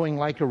is Flowing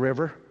Like a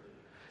River?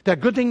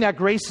 That good thing that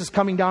grace is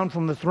coming down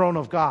from the throne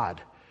of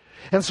God.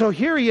 And so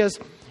here he is,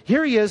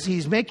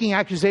 he's making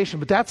accusation,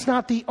 but that's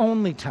not the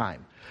only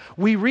time.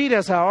 We read,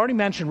 as I already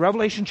mentioned,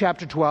 Revelation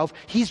chapter 12,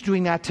 he's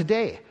doing that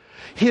today.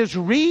 His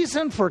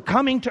reason for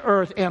coming to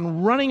earth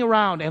and running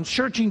around and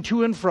searching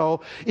to and fro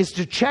is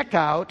to check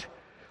out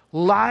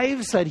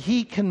lives that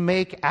he can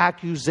make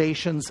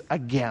accusations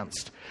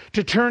against,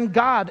 to turn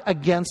God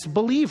against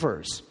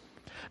believers.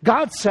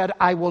 God said,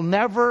 I will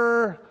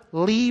never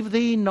leave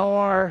thee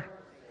nor...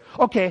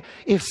 Okay,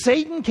 if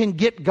Satan can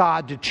get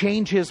God to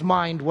change his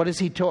mind, what has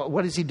he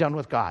done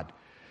with God?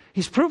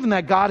 He's proven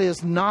that God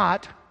is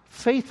not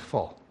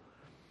faithful.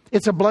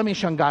 It's a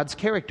blemish on God's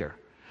character.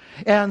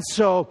 And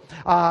so,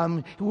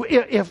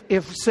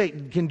 if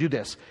Satan can do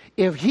this,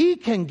 if he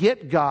can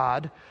get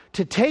God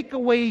to take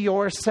away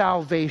your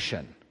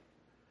salvation,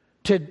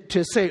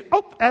 to say,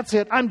 oh, that's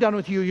it, I'm done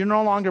with you, you're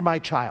no longer my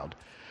child.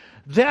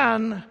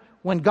 Then,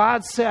 when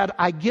God said,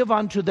 I give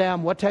unto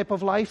them what type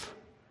of life?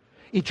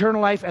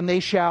 Eternal life, and they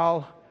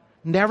shall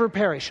never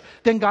perish.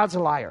 Then God's a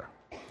liar.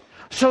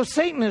 So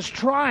Satan is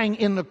trying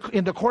in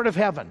the court of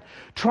heaven,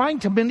 trying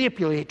to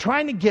manipulate,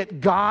 trying to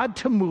get God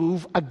to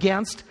move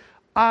against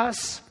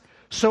us,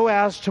 so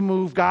as to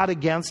move God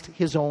against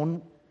his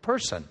own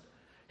person,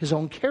 his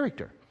own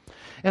character.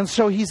 And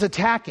so he's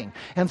attacking.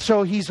 And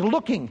so he's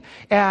looking.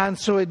 And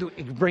so it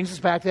brings us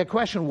back to that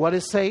question. What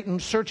is Satan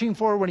searching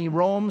for when he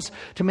roams?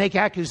 To make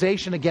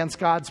accusation against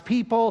God's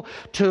people.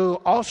 To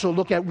also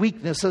look at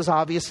weaknesses,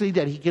 obviously,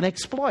 that he can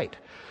exploit.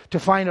 To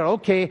find out,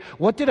 okay,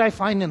 what did I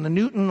find in the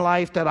Newton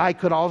life that I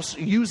could also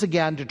use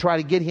again to try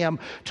to get him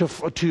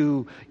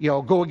to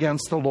go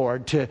against the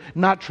Lord, to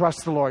not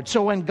trust the Lord.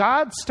 So when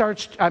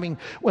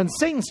when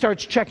Satan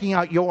starts checking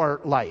out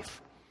your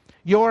life,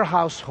 your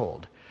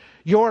household,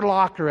 your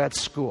locker at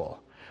school,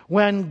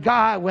 when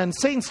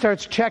Satan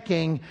starts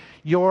checking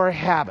your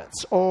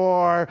habits,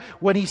 or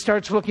when he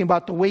starts looking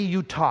about the way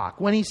you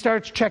talk, when he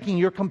starts checking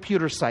your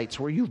computer sites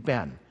where you've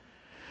been,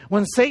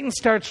 when Satan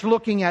starts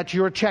looking at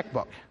your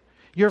checkbook,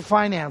 your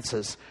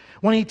finances,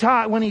 when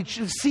he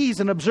sees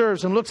and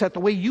observes and looks at the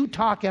way you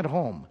talk at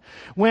home,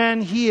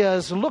 when he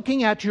is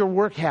looking at your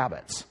work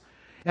habits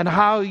and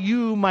how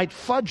you might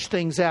fudge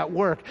things at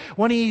work,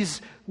 when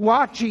he's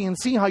watching and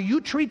seeing how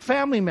you treat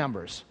family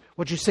members,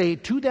 what you say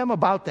to them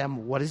about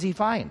them, what does he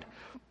find?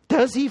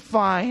 Does he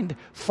find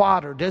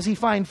fodder? Does he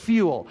find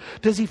fuel?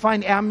 Does he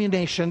find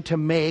ammunition to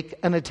make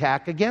an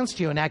attack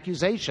against you, an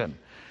accusation?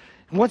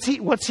 What's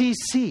he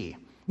see?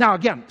 Now,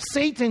 again,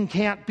 Satan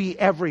can't be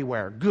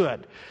everywhere.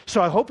 Good.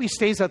 So I hope he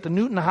stays at the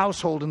Newton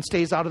household and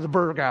stays out of the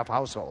Burgraff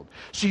household.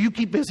 So you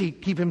keep busy,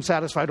 keep him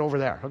satisfied over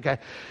there, okay?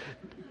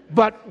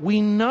 But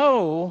we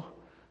know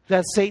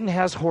that Satan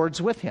has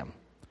hordes with him.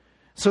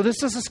 So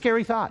this is a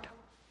scary thought.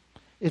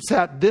 It's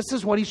that this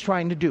is what he's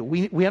trying to do.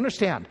 We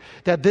understand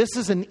that this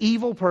is an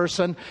evil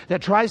person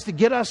that tries to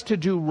get us to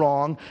do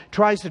wrong,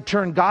 tries to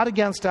turn God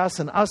against us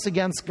and us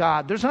against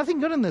God. There's nothing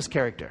good in this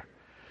character.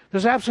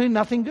 There's absolutely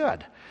nothing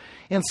good.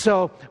 And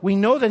so we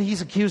know that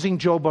he's accusing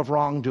Job of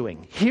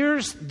wrongdoing.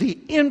 Here's the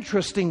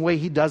interesting way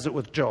he does it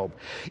with Job.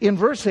 In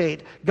verse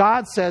 8,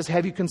 God says,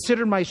 have you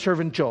considered my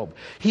servant Job?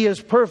 He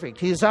is perfect.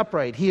 He is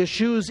upright. He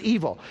eschews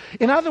evil.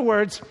 In other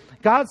words,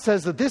 God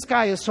says that this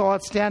guy is so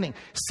outstanding.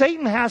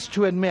 Satan has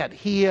to admit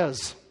he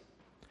is.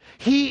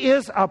 He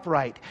is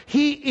upright.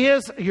 He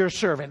is your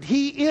servant.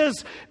 He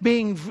is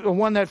being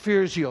one that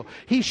fears you.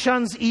 He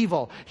shuns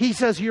evil. He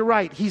says, you're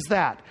right, he's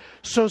that.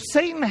 So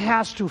Satan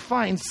has to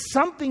find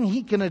something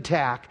he can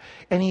attack,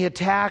 and he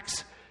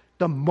attacks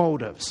the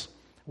motives.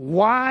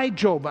 Why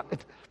Job?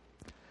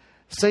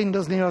 Satan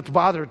doesn't even have to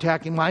bother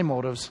attacking my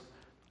motives.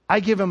 I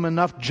give him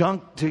enough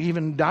junk to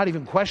not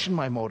even question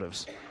my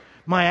motives,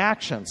 my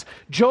actions.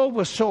 Job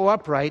was so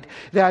upright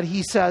that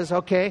he says,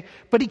 okay,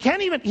 but he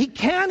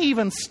can't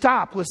even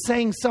stop with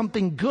saying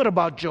something good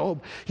about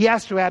Job. He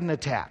has to add an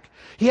attack.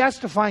 He has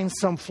to find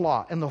some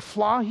flaw. And the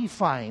flaw he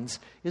finds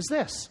is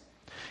this.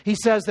 He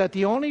says that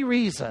the only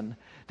reason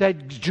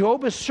that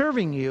Job is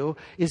serving you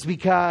is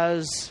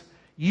because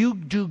you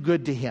do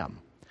good to him.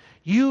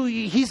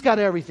 He's got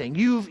everything.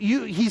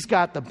 He's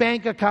got the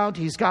bank account.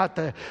 He's got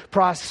the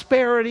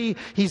prosperity.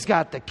 He's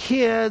got the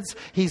kids.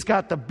 He's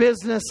got the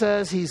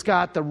businesses. He's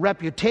got the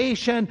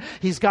reputation.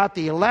 He's got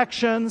the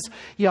elections.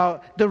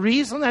 The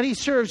reason that he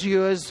serves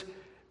you is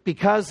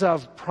because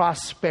of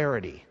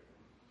prosperity.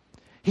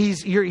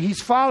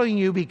 He's following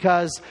you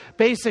because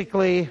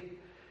basically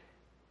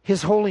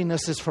his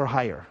holiness is for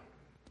hire.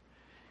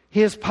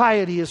 His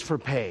piety is for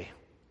pay.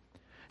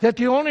 That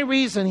the only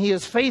reason he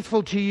is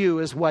faithful to you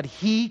is what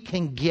he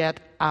can get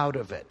out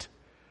of it.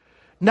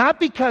 Not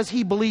because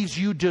he believes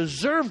you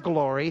deserve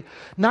glory,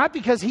 not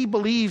because he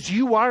believes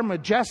you are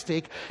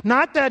majestic,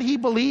 not that he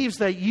believes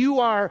that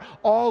you are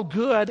all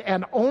good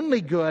and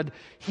only good.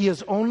 He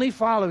is only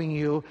following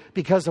you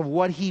because of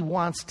what he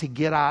wants to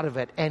get out of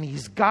it. And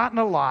he's gotten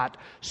a lot,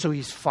 so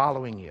he's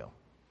following you.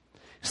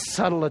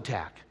 Subtle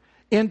attack,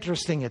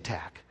 interesting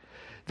attack.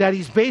 That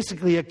he's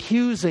basically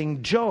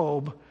accusing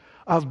Job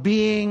of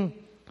being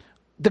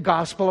the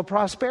gospel of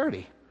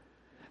prosperity.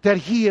 That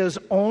he is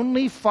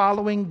only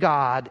following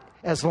God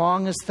as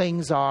long as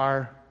things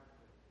are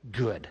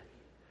good.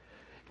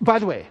 By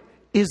the way,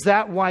 is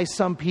that why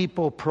some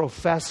people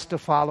profess to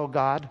follow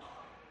God?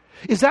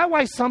 Is that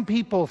why some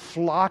people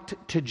flocked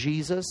to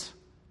Jesus?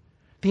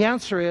 The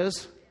answer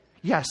is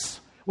yes,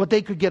 what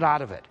they could get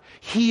out of it.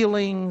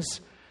 Healings,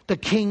 the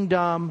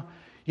kingdom,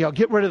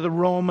 get rid of the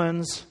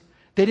Romans.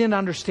 They didn't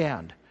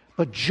understand.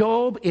 But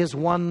Job is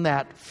one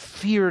that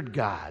feared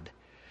God.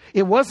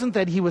 It wasn't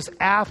that he was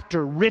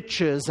after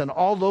riches and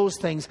all those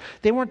things.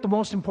 They weren't the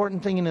most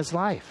important thing in his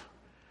life.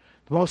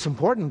 The most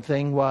important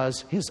thing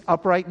was his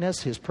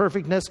uprightness, his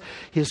perfectness,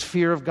 his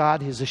fear of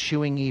God, his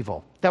eschewing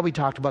evil. That we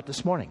talked about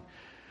this morning.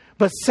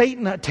 But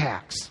Satan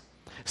attacks.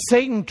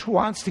 Satan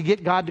wants to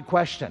get God to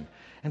question.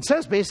 And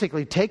says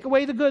basically, take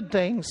away the good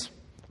things.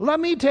 Let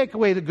me take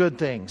away the good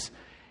things.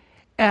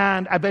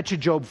 And I bet you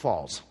Job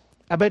falls.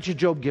 I bet you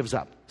Job gives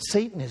up.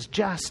 Satan is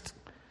just...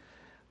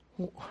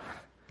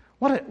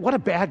 What a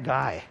bad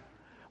guy.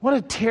 What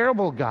a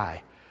terrible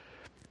guy.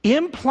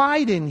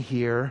 Implied in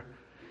here,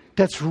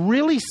 that's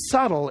really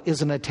subtle,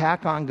 is an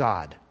attack on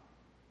God.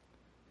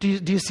 Do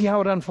you see how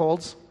it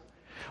unfolds?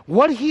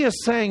 What he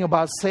is saying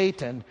about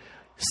Satan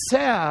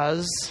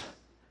says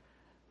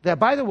that,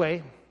 by the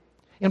way,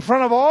 in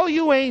front of all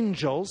you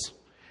angels,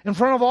 in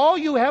front of all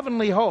you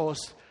heavenly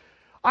hosts,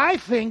 I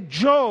think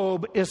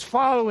Job is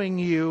following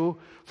you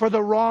for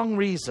the wrong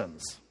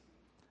reasons.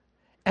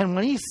 And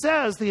when he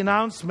says the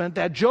announcement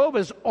that Job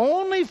is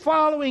only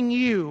following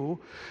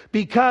you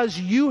because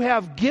you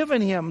have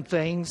given him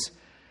things,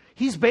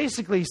 he's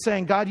basically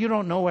saying, God, you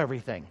don't know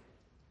everything.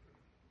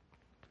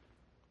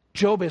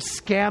 Job is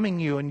scamming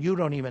you and you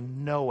don't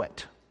even know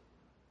it.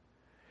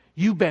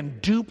 You've been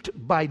duped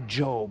by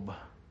Job.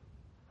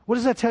 What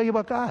does that tell you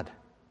about God?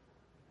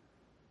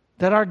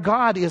 That our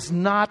God is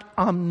not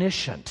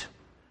omniscient.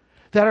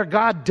 That our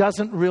God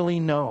doesn't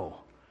really know.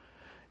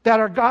 That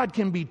our God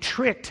can be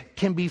tricked,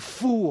 can be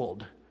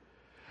fooled.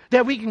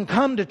 That we can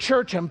come to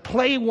church and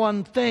play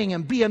one thing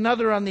and be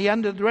another on the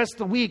end of the rest of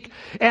the week,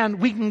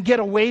 and we can get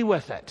away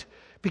with it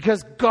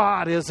because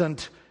God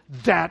isn't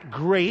that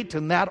great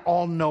and that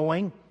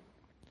all-knowing.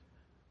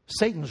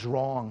 Satan's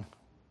wrong.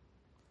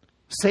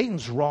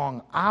 Satan's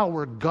wrong.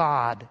 Our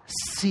God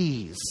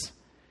sees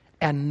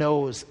and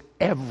knows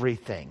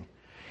everything.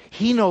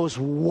 He knows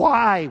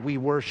why we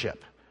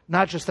worship.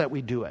 Not just that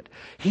we do it.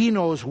 He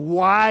knows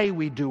why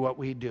we do what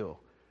we do.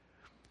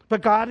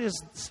 But God is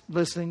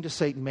listening to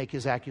Satan make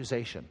his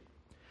accusation.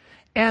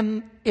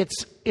 And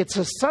it's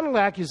a subtle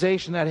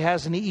accusation that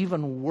has an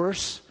even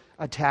worse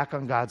attack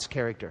on God's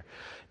character.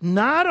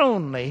 Not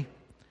only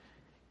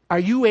are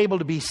you able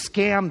to be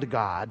scammed,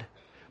 God,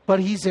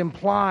 but he's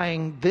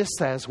implying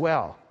this as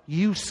well.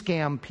 You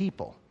scam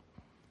people.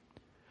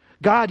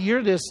 God,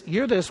 you're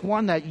this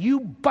one that you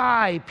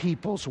buy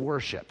people's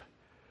worship.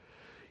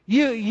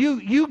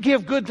 You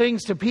give good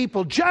things to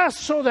people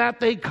just so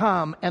that they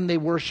come and they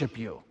worship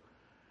you.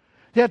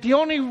 That the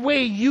only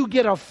way you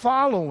get a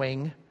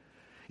following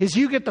is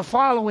you get the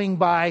following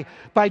by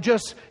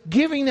just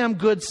giving them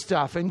good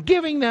stuff and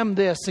giving them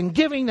this and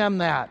giving them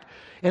that.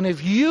 And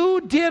if you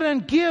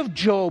didn't give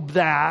Job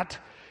that,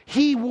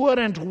 he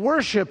wouldn't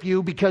worship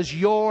you because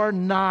you're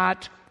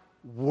not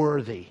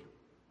worthy.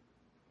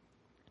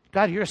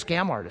 God, you're a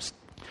scam artist.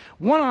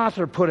 One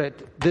author put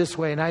it this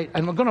way, and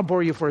I'm going to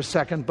bore you for a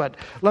second, but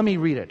let me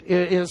read it.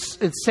 It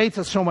states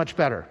it so much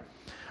better.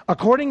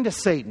 According to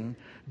Satan,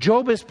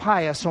 Job is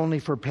pious only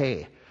for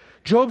pay.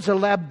 Job's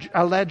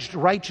alleged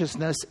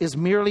righteousness is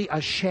merely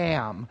a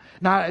sham.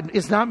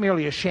 It's not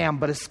merely a sham,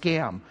 but a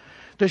scam.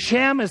 The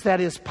sham is that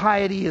his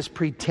piety is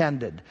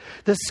pretended.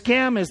 The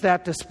scam is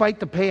that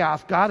despite the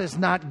payoff, God is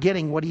not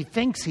getting what he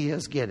thinks he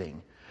is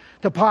getting.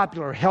 The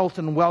popular health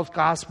and wealth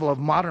gospel of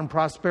modern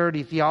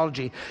prosperity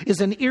theology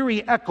is an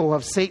eerie echo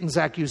of Satan's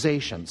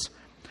accusations.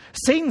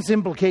 Satan's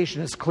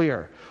implication is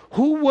clear.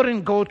 Who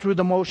wouldn't go through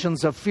the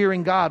motions of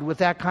fearing God with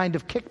that kind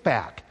of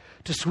kickback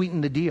to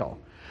sweeten the deal?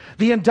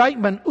 The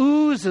indictment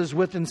oozes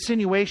with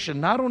insinuation,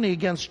 not only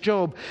against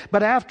Job,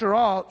 but after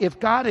all, if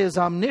God is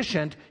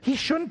omniscient, he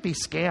shouldn't be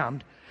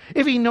scammed.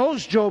 If he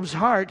knows Job's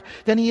heart,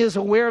 then he is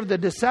aware of the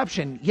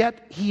deception,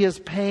 yet he is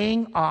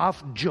paying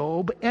off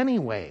Job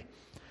anyway.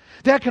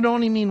 That can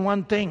only mean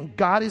one thing.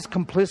 God is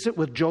complicit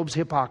with Job's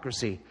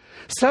hypocrisy.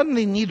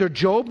 Suddenly, neither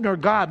Job nor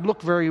God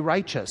look very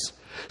righteous.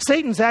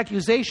 Satan's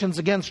accusations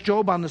against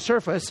Job on the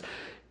surface,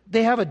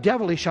 they have a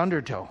devilish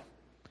undertow.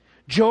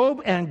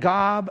 Job and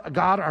God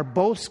are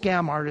both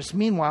scam artists.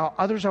 Meanwhile,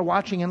 others are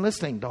watching and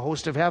listening, the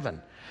host of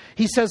heaven.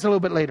 He says a little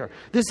bit later,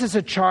 this is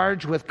a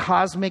charge with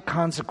cosmic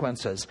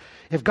consequences.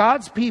 If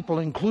God's people,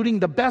 including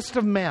the best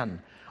of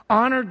men,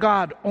 honor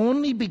God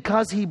only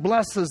because he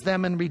blesses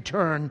them in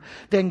return,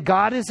 then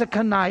God is a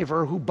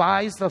conniver who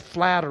buys the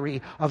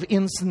flattery of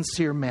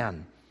insincere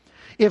men.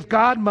 If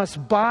God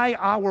must buy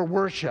our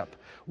worship,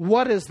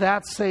 what does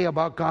that say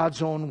about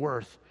God's own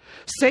worth?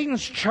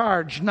 Satan's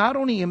charge not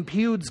only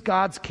impugns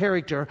God's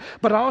character,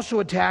 but also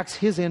attacks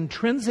his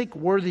intrinsic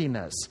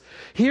worthiness.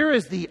 Here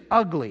is the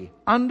ugly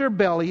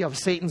underbelly of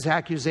Satan's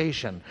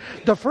accusation.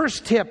 The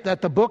first tip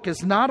that the book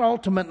is not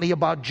ultimately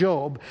about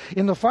Job.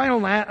 In the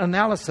final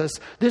analysis,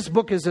 this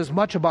book is as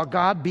much about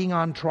God being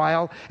on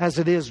trial as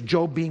it is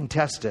Job being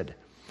tested.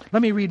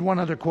 Let me read one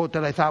other quote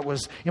that I thought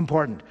was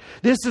important.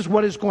 This is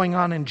what is going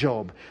on in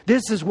Job.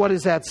 This is what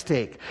is at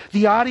stake.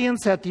 The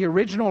audience at the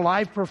original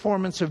live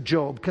performance of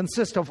Job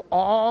consists of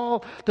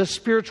all the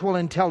spiritual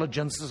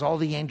intelligences, all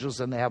the angels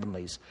in the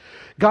heavenlies.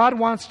 God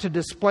wants to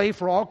display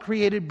for all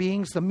created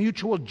beings the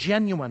mutual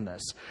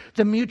genuineness,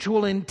 the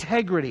mutual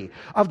integrity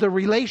of the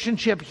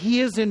relationship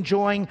he is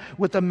enjoying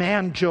with the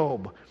man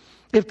Job.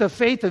 If the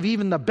faith of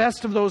even the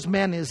best of those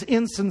men is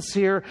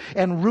insincere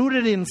and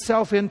rooted in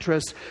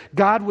self-interest,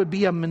 God would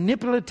be a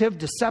manipulative,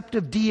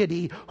 deceptive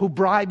deity who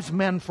bribes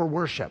men for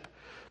worship.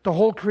 The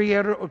whole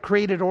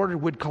created order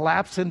would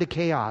collapse into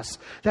chaos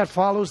that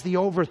follows the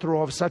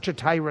overthrow of such a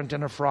tyrant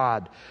and a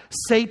fraud.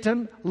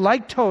 Satan,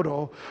 like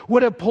Toto,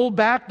 would have pulled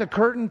back the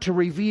curtain to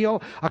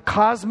reveal a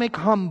cosmic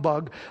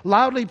humbug,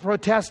 loudly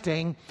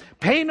protesting,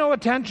 "Pay no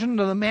attention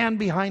to the man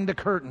behind the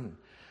curtain."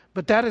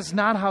 But that is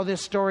not how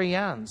this story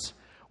ends.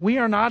 We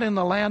are not in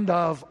the land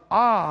of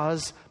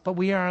Oz, but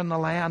we are in the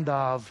land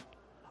of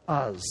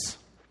Uz.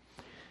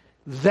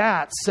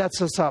 That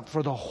sets us up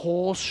for the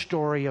whole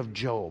story of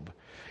Job.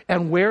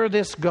 And where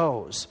this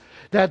goes,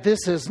 that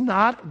this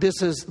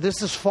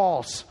is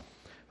false.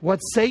 What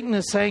Satan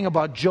is saying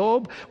about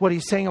Job, what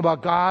he's saying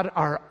about God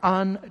are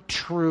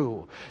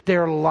untrue.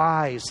 They're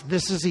lies.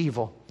 This is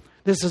evil.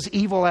 This is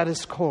evil at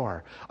its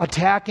core.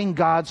 Attacking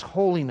God's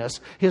holiness,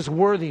 his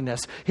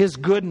worthiness, his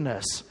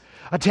goodness.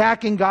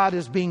 Attacking God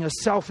as being a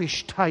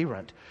selfish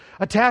tyrant.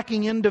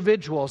 Attacking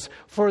individuals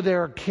for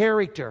their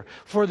character,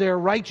 for their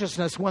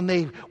righteousness when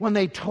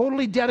they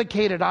totally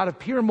dedicated out of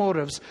pure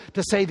motives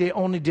to say they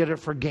only did it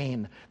for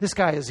gain. This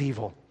guy is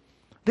evil.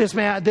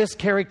 This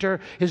character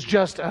is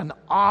just an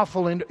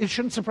awful, it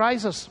shouldn't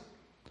surprise us.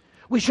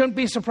 We shouldn't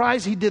be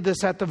surprised he did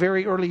this at the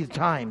very early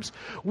times.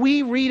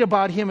 We read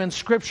about him in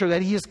Scripture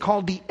that he is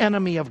called the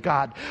enemy of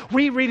God.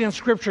 We read in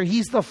Scripture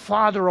he's the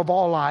father of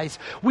all lies.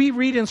 We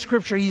read in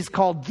Scripture he's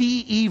called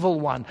the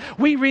evil one.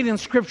 We read in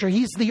Scripture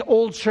he's the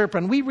old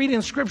serpent. We read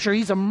in Scripture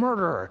he's a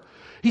murderer.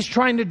 He's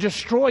trying to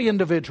destroy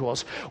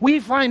individuals. We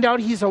find out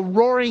he's a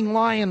roaring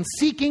lion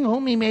seeking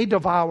whom he may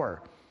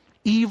devour.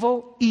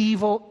 Evil,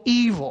 evil,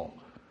 evil.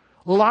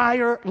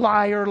 Liar,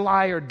 liar,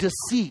 liar.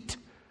 Deceit.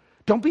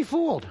 Don't be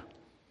fooled.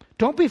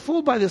 Don't be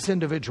fooled by this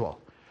individual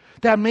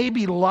that may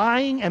be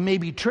lying and may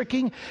be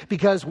tricking,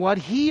 because what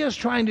he is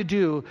trying to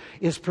do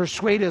is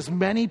persuade as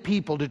many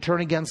people to turn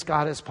against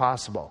God as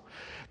possible.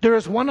 There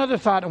is one other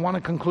thought I want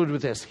to conclude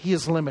with this. He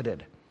is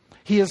limited.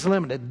 He is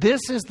limited.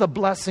 This is the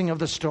blessing of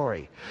the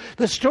story.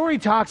 The story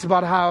talks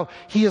about how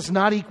he is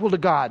not equal to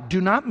God.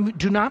 Do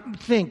not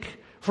think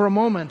for a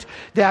moment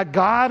that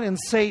God and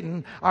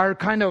Satan are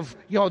kind of,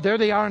 there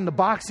they are in the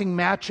boxing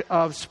match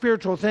of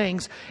spiritual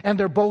things, and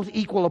they're both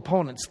equal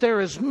opponents.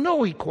 There is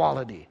no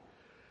equality.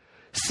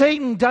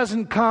 Satan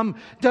doesn't come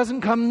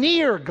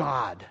near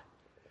God.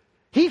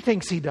 He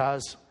thinks he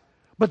does,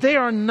 but they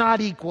are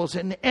not equals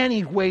in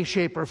any way,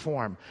 shape, or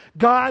form.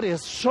 God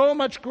is so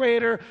much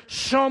greater,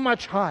 so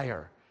much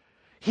higher.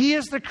 He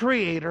is the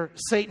creator.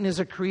 Satan is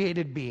a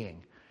created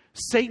being.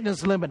 Satan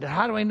is limited.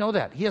 How do I know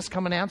that? He has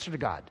come in answer to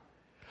God.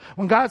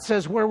 When God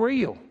says, "Where were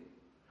you?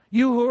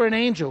 You who are an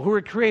angel, who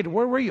were created,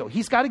 where were you?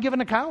 He's got to give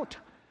an account.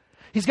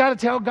 He's got to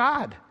tell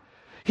God.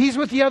 He's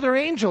with the other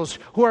angels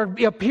who are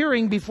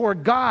appearing before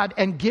God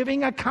and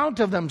giving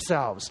account of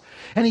themselves.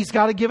 And he's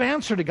got to give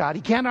answer to God.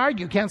 He can't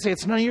argue. Can't say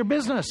it's none of your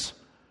business.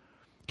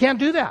 Can't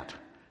do that.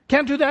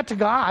 Can't do that to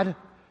God,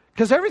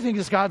 because everything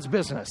is God's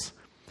business.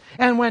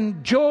 And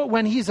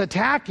when he's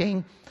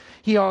attacking,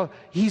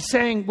 he's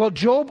saying, well,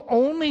 Job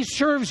only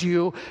serves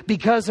you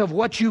because of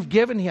what you've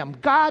given him.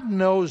 God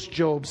knows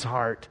Job's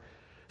heart.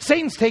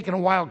 Satan's taken a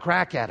wild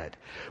crack at it.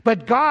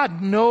 But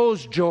God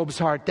knows Job's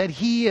heart, that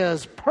he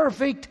is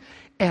perfect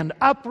and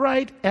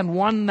upright and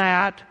one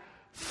that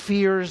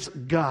fears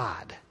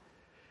God.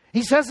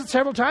 He says it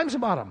several times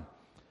about him.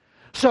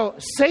 So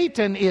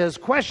Satan is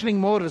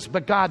questioning motives,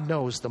 but God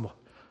knows the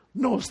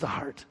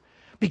heart.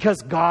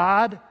 Because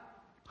God,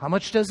 how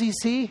much does he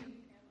see?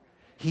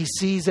 He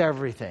sees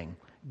everything.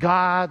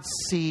 God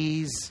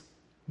sees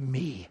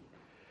me.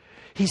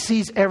 He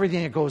sees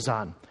everything that goes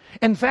on.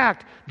 In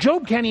fact,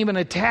 Satan can't even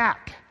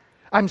attack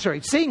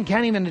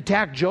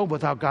Job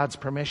without God's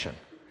permission.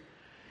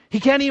 He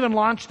can't even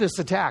launch this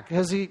attack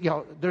because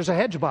there's a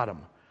hedge about him.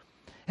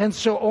 And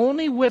so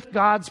only with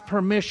God's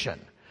permission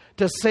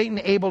does Satan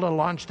able to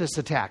launch this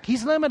attack.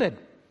 He's limited.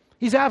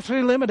 He's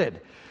absolutely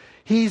limited.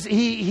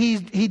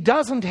 He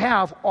doesn't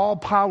have all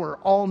power,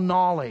 all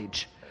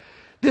knowledge.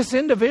 This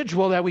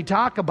individual that we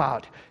talk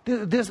about,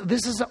 this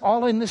is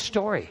all in this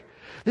story.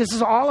 This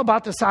is all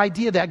about this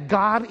idea that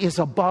God is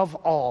above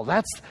all.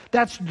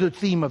 That's the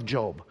theme of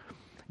Job.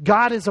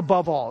 God is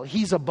above all.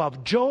 He's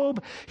above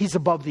Job. He's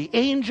above the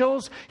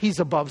angels. He's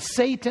above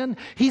Satan.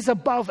 He's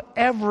above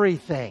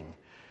everything.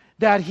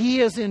 That he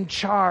is in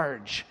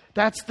charge.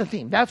 That's the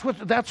theme. That's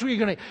what you're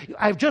going to...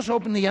 I've just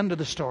opened the end of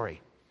the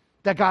story.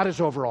 That God is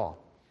over all.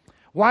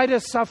 Why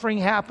does suffering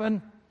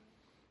happen?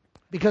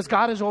 Because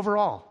God is over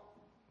all.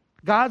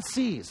 God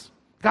sees.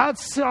 God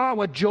saw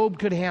what Job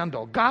could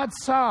handle. God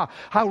saw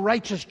how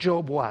righteous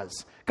Job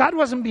was. God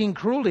wasn't being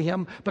cruel to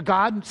him, but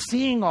God,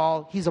 seeing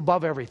all, he's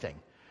above everything.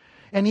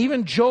 And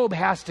even Job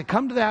has to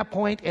come to that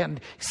point and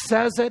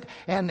says it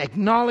and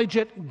acknowledge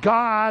it.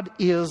 God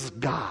is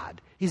God.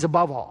 He's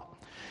above all.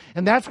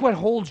 And that's what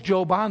holds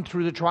Job on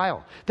through the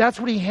trial. That's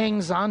what he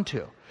hangs on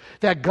to.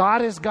 That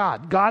God is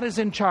God. God is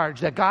in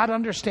charge. That God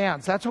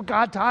understands. That's what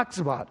God talks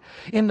about.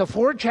 In the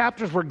 4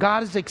 chapters where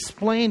God is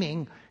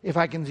explaining, if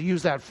I can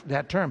use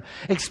that term,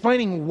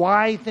 explaining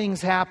why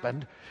things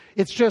happened,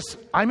 it's just,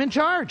 I'm in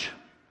charge.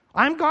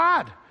 I'm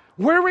God.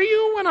 Where were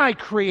you when I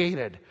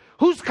created?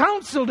 Whose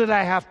counsel did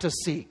I have to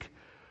seek?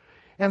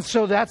 And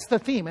so that's the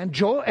theme.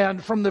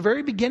 And from the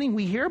very beginning,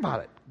 we hear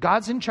about it.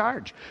 God's in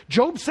charge.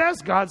 Job says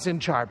God's in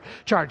charge.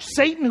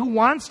 Satan, who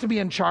wants to be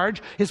in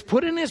charge, is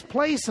put in his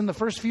place in the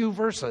first few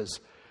verses.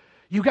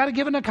 You got to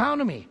give an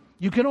account of me.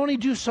 You can only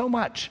do so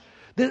much.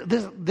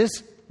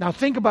 Now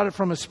think about it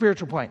from a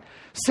spiritual point.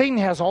 Satan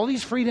has all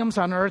these freedoms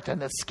on earth,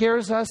 and it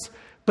scares us,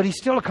 but he's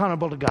still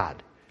accountable to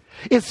God.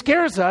 It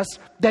scares us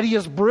that he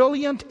is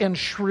brilliant and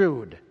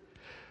shrewd,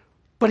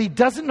 but he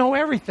doesn't know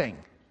everything.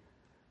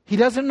 He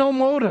doesn't know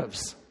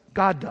motives.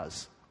 God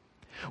does.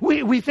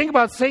 We think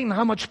about Satan,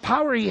 how much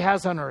power he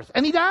has on earth.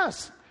 And he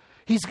does.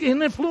 He's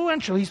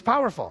influential. He's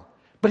powerful.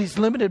 But he's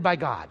limited by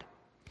God.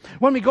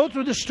 When we go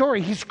through the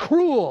story, he's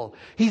cruel.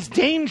 He's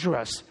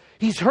dangerous.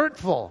 He's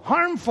hurtful,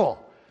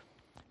 harmful.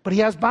 But he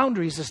has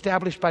boundaries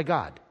established by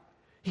God.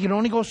 He can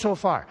only go so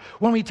far.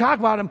 When we talk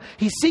about him,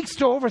 he seeks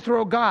to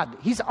overthrow God.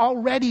 He's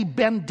already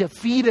been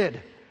defeated.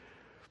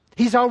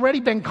 He's already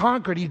been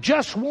conquered. He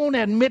just won't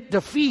admit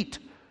defeat.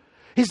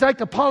 He's like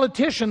the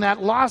politician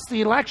that lost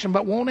the election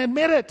but won't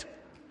admit it.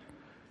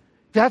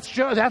 That's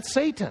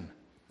Satan.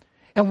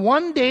 And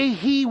one day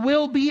he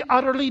will be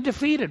utterly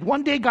defeated.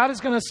 One day God is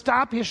going to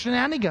stop his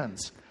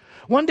shenanigans.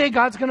 One day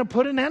God's going to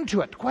put an end to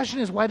it. The question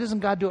is, why doesn't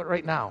God do it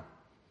right now?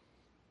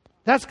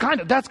 That's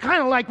kind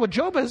of like what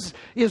Job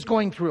is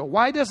going through.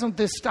 Why doesn't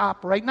this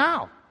stop right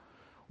now?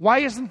 Why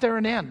isn't there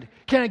an end?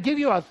 Can I give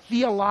you a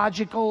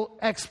theological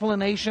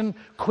explanation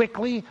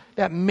quickly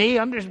that may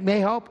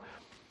help?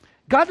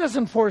 God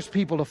doesn't force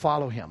people to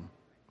follow him.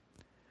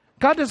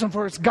 God doesn't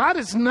force. God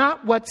is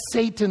not what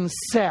Satan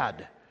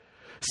said.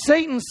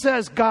 Satan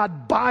says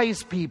God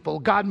buys people,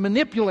 God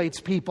manipulates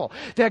people,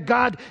 that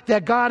God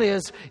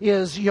is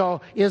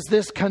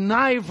this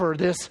conniver,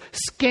 this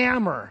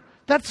scammer.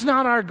 That's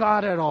not our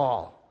God at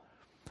all.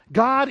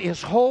 God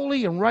is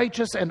holy and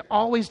righteous and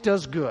always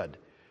does good.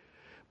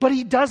 But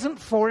he doesn't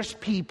force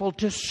people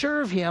to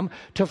serve him,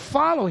 to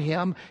follow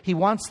him. He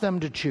wants them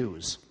to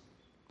choose.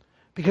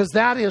 Because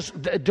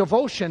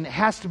devotion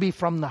has to be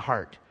from the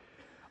heart.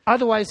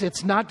 Otherwise,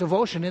 it's not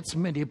devotion, it's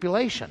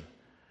manipulation.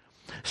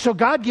 So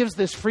God gives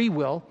this free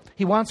will.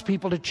 He wants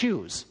people to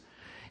choose.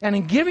 And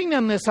in giving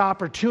them this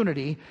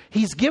opportunity,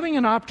 he's giving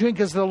an opportunity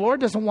because the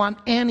Lord doesn't want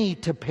any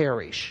to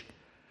perish.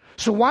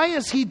 So why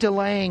is he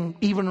delaying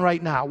even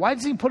right now? Why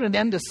does he put an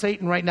end to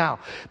Satan right now?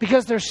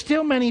 Because there's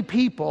still many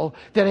people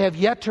that have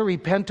yet to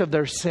repent of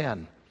their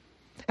sin.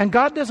 And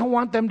God doesn't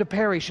want them to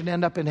perish and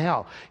end up in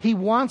hell. He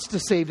wants to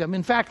save them.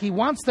 In fact, he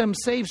wants them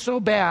saved so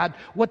bad.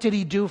 What did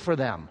he do for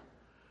them?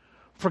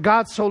 For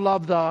God so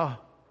loved the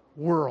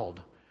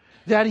world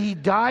that He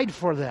died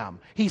for them.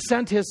 He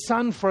sent His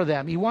Son for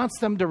them. He wants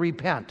them to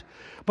repent.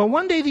 But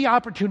one day the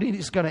opportunity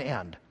is going to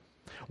end.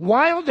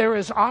 While there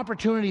is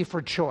opportunity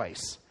for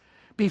choice,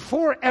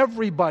 before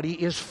everybody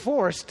is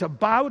forced to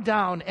bow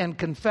down and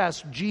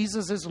confess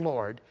Jesus is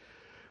Lord,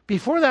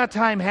 before that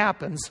time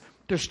happens,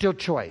 there's still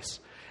choice.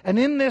 And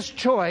in this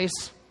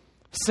choice,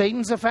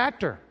 Satan's a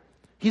factor.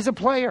 He's a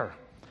player.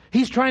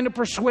 He's trying to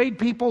persuade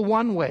people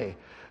one way.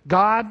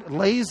 God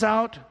lays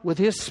out with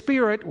His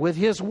Spirit, with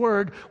His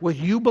Word, with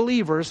you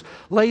believers,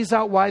 lays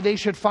out why they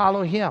should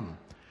follow Him.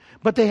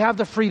 But they have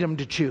the freedom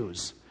to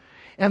choose.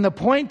 And the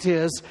point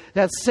is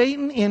that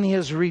Satan, in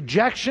his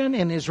rejection,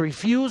 in his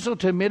refusal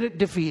to admit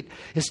defeat,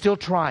 is still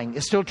trying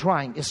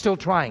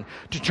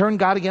to turn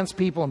God against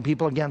people and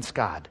people against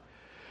God.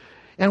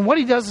 And what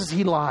he does is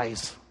he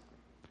lies.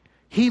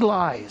 He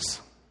lies.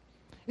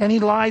 And he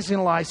lies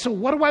and lies. So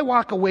what do I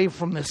walk away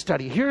from this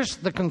study? Here's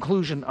the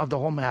conclusion of the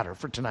whole matter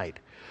for tonight.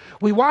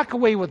 We walk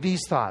away with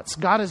these thoughts.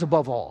 God is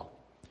above all.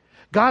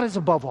 God is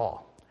above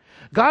all.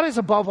 God is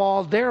above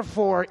all.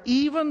 Therefore,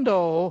 even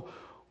though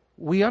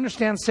we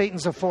understand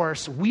Satan's a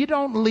force, we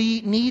don't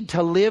need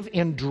to live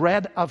in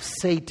dread of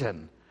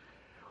Satan.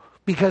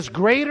 Because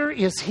greater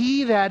is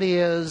He that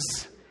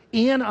is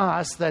in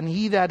us than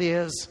he that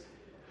is.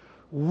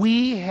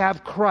 We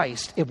have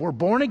Christ. If we're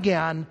born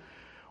again,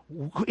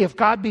 if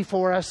God be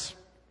for us,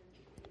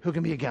 who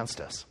can be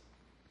against us?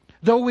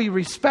 Though we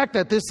respect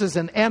that this is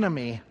an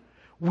enemy,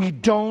 we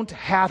don't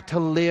have to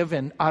live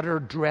in utter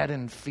dread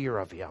and fear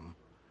of him.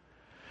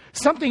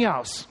 Something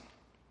else.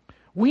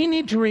 We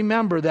need to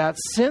remember that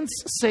since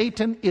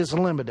Satan is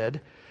limited,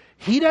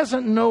 he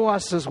doesn't know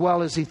us as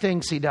well as he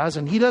thinks he does,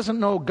 and he doesn't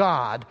know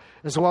God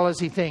as well as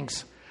he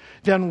thinks.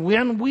 Then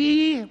when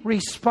we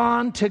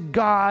respond to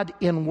God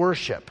in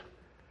worship,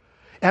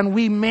 and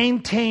we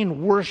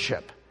maintain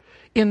worship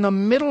in the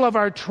middle of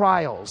our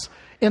trials,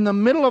 in the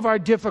middle of our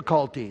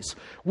difficulties,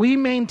 we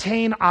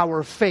maintain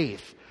our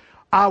faith,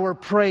 our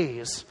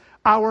praise,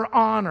 our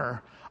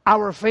honor,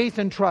 our faith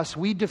and trust.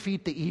 We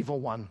defeat the evil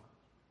one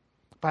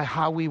by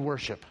how we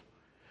worship,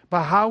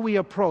 by how we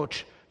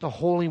approach the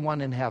Holy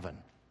One in heaven.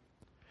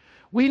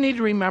 We need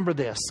to remember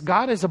this.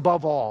 God is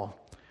above all.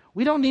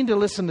 We don't need to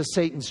listen to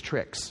Satan's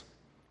tricks.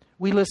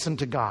 We listen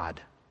to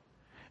God.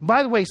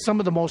 By the way, some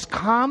of the most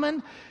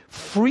common,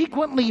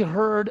 frequently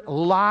heard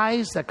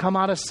lies that come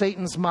out of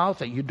Satan's mouth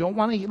that you don't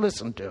want to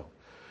listen to.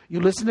 You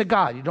listen to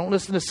God. You don't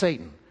listen to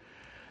Satan.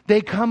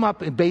 They come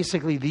up in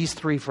basically these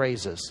three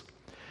phrases.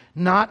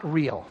 Not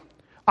real.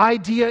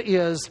 Idea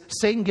is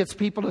Satan gets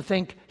people to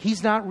think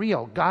he's not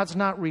real, God's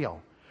not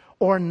real,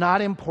 or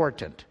not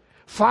important.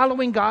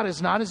 Following God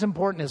is not as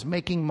important as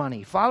making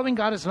money. Following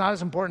God is not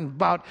as important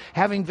about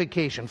having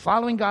vacation.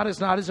 Following God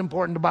is not as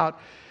important about,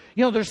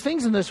 there's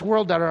things in this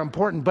world that are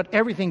important, but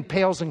everything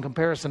pales in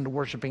comparison to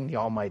worshiping the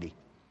Almighty.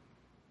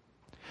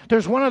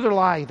 There's one other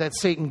lie that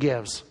Satan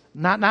gives.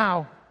 Not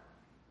now.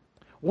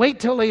 Wait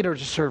till later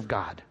to serve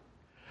God.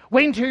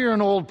 Wait until you're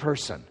an old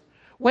person.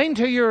 Wait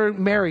until you're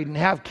married and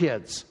have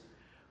kids.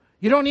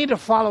 You don't need to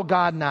follow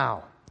God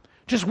now.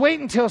 Just wait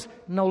until...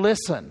 No,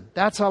 listen.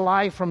 That's a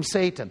lie from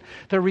Satan.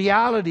 The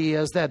reality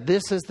is that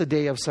this is the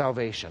day of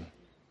salvation.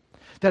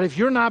 That if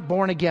you're not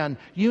born again,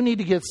 you need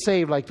to get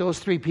saved like those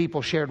three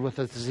people shared with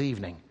us this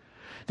evening.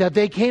 That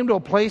they came to a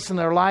place in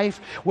their life,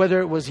 whether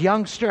it was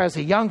as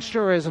a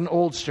youngster or as an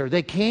oldster,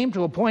 they came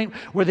to a point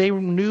where they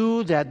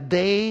knew that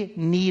they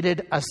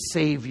needed a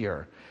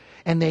Savior.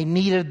 And they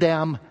needed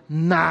them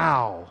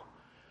now.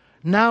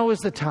 Now is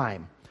the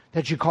time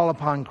that you call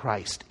upon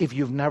Christ if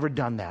you've never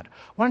done that.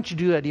 Why don't you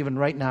do that even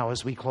right now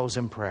as we close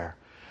in prayer?